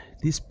like that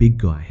this big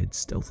guy had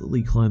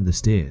stealthily climbed the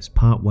stairs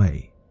part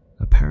way,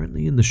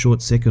 apparently in the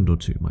short second or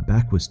two my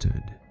back was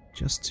turned,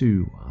 just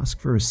to ask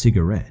for a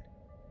cigarette.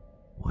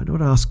 Why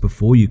not ask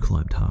before you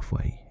climbed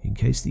halfway, in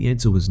case the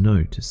answer was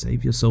no, to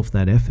save yourself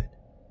that effort?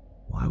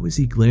 Why was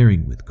he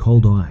glaring with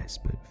cold eyes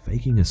but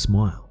faking a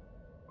smile?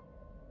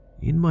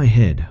 In my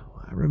head,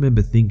 I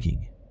remember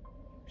thinking,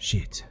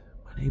 shit,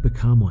 my neighbor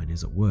Carmine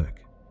is at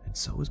work, and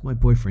so is my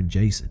boyfriend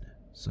Jason,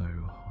 so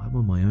I'm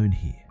on my own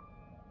here.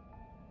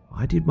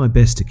 I did my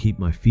best to keep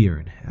my fear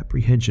and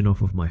apprehension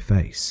off of my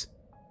face.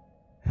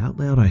 Out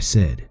loud I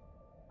said,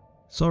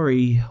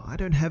 "Sorry, I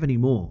don't have any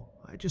more.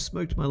 I just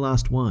smoked my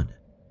last one."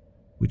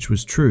 Which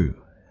was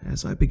true,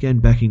 as I began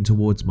backing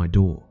towards my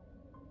door.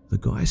 The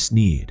guy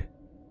sneered.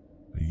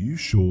 Are you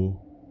sure?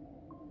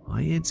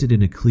 I answered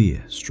in a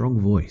clear, strong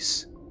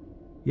voice.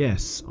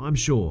 "Yes, I'm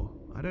sure.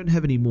 I don't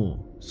have any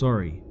more.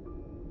 Sorry."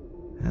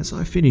 As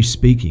I finished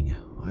speaking,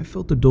 I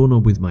felt the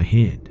doorknob with my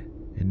hand,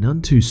 and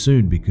none too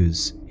soon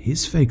because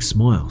his fake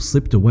smile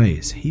slipped away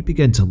as he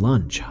began to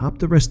lunge up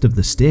the rest of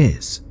the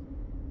stairs.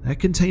 That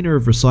container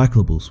of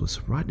recyclables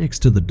was right next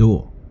to the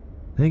door.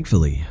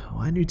 Thankfully,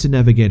 I knew to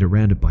navigate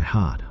around it by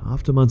heart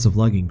after months of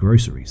lugging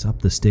groceries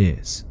up the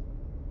stairs.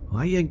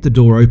 I yanked the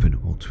door open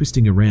while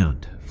twisting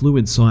around, flew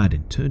inside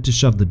and turned to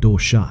shove the door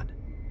shut.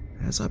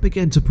 As I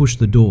began to push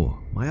the door,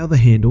 my other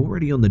hand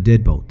already on the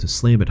deadbolt to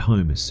slam it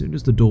home as soon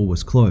as the door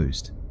was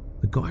closed,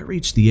 the guy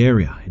reached the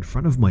area in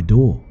front of my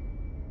door.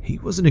 He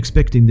wasn't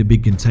expecting the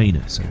big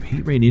container, so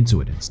he ran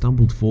into it and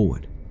stumbled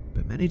forward,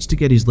 but managed to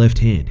get his left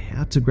hand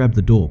out to grab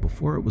the door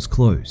before it was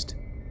closed.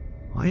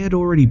 I had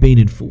already been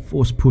in full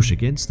force push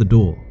against the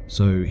door,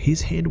 so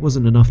his hand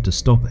wasn't enough to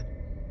stop it.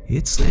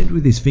 It slammed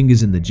with his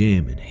fingers in the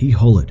jamb and he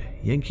hollered,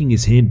 yanking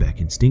his hand back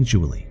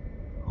instinctually.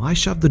 I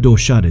shoved the door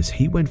shut as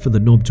he went for the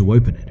knob to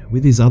open it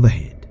with his other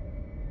hand.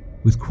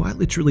 With quite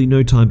literally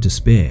no time to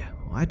spare,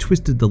 I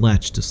twisted the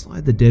latch to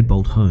slide the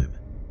deadbolt home.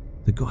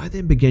 The guy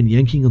then began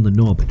yanking on the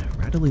knob and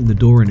rattling the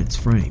door in its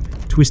frame,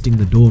 twisting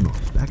the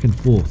doorknob back and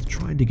forth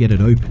trying to get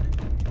it open.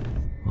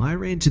 I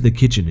ran to the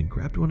kitchen and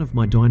grabbed one of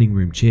my dining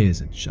room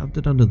chairs and shoved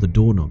it under the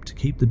doorknob to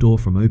keep the door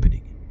from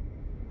opening.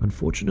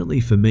 Unfortunately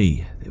for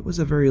me, there was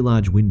a very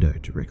large window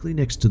directly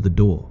next to the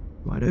door,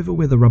 right over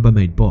where the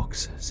Rubbermaid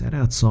box sat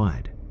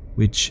outside,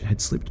 which had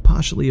slipped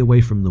partially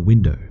away from the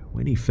window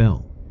when he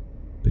fell.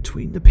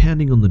 Between the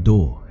pounding on the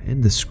door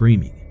and the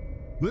screaming,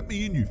 Let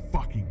me in, you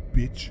fucking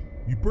bitch.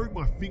 You broke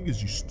my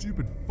fingers, you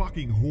stupid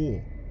fucking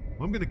whore.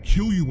 I'm gonna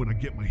kill you when I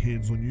get my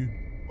hands on you.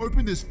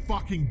 Open this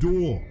fucking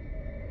door.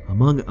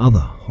 among other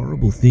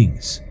horrible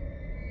things,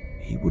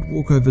 he would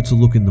walk over to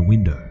look in the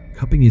window,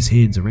 cupping his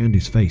hands around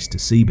his face to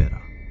see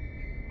better.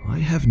 I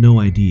have no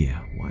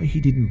idea why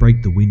he didn't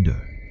break the window,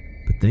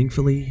 but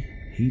thankfully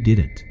he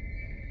didn't.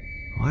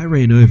 I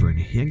ran over and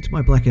yanked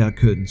my blackout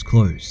curtains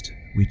closed,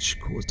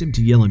 which caused him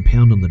to yell and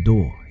pound on the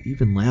door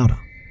even louder.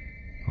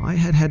 I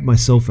had had my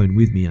cell phone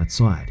with me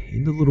outside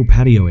in the little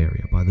patio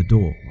area by the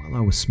door while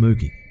I was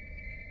smoking.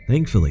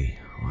 Thankfully,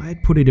 I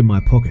had put it in my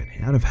pocket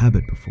out of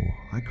habit before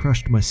I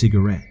crushed my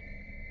cigarette.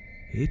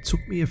 It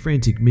took me a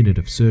frantic minute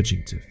of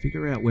searching to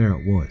figure out where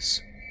it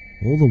was.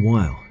 All the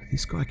while,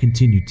 this guy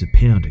continued to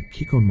pound and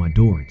kick on my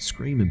door and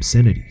scream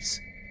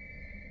obscenities.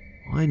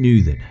 I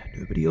knew that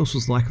nobody else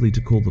was likely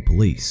to call the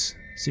police,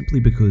 simply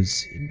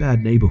because in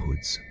bad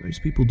neighborhoods,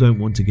 most people don't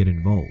want to get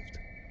involved,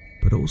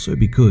 but also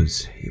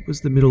because it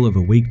was the middle of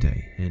a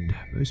weekday and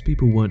most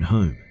people weren't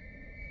home.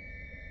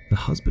 The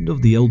husband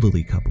of the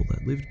elderly couple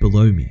that lived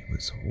below me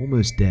was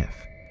almost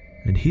deaf,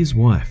 and his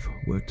wife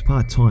worked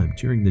part-time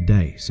during the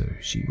day, so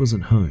she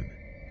wasn't home.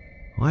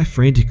 I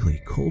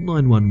frantically called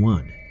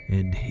 911,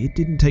 and it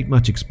didn't take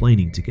much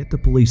explaining to get the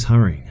police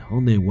hurrying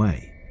on their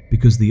way,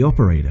 because the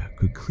operator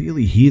could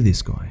clearly hear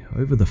this guy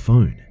over the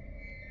phone.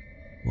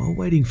 While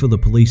waiting for the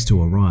police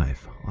to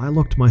arrive, I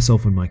locked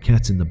myself and my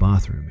cats in the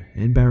bathroom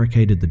and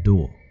barricaded the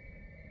door.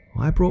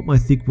 I brought my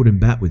thick wooden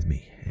bat with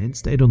me and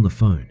stayed on the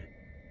phone.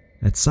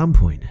 At some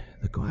point,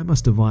 the guy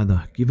must have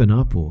either given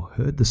up or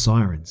heard the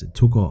sirens and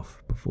took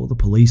off before the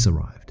police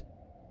arrived.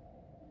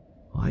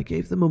 I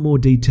gave them a more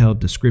detailed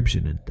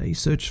description and they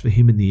searched for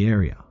him in the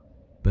area,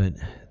 but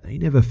they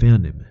never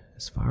found him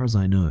as far as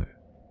I know.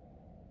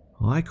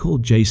 I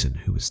called Jason,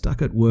 who was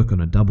stuck at work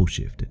on a double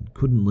shift and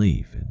couldn't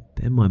leave, and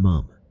then my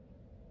mum.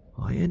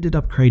 I ended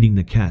up crating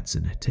the cats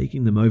and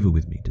taking them over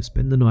with me to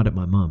spend the night at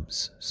my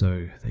mum's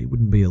so they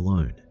wouldn't be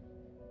alone.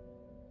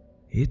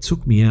 It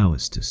took me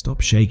hours to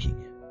stop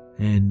shaking,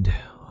 and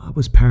I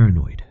was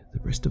paranoid the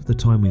rest of the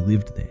time we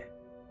lived there.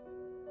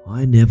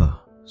 I never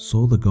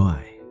saw the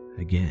guy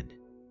again.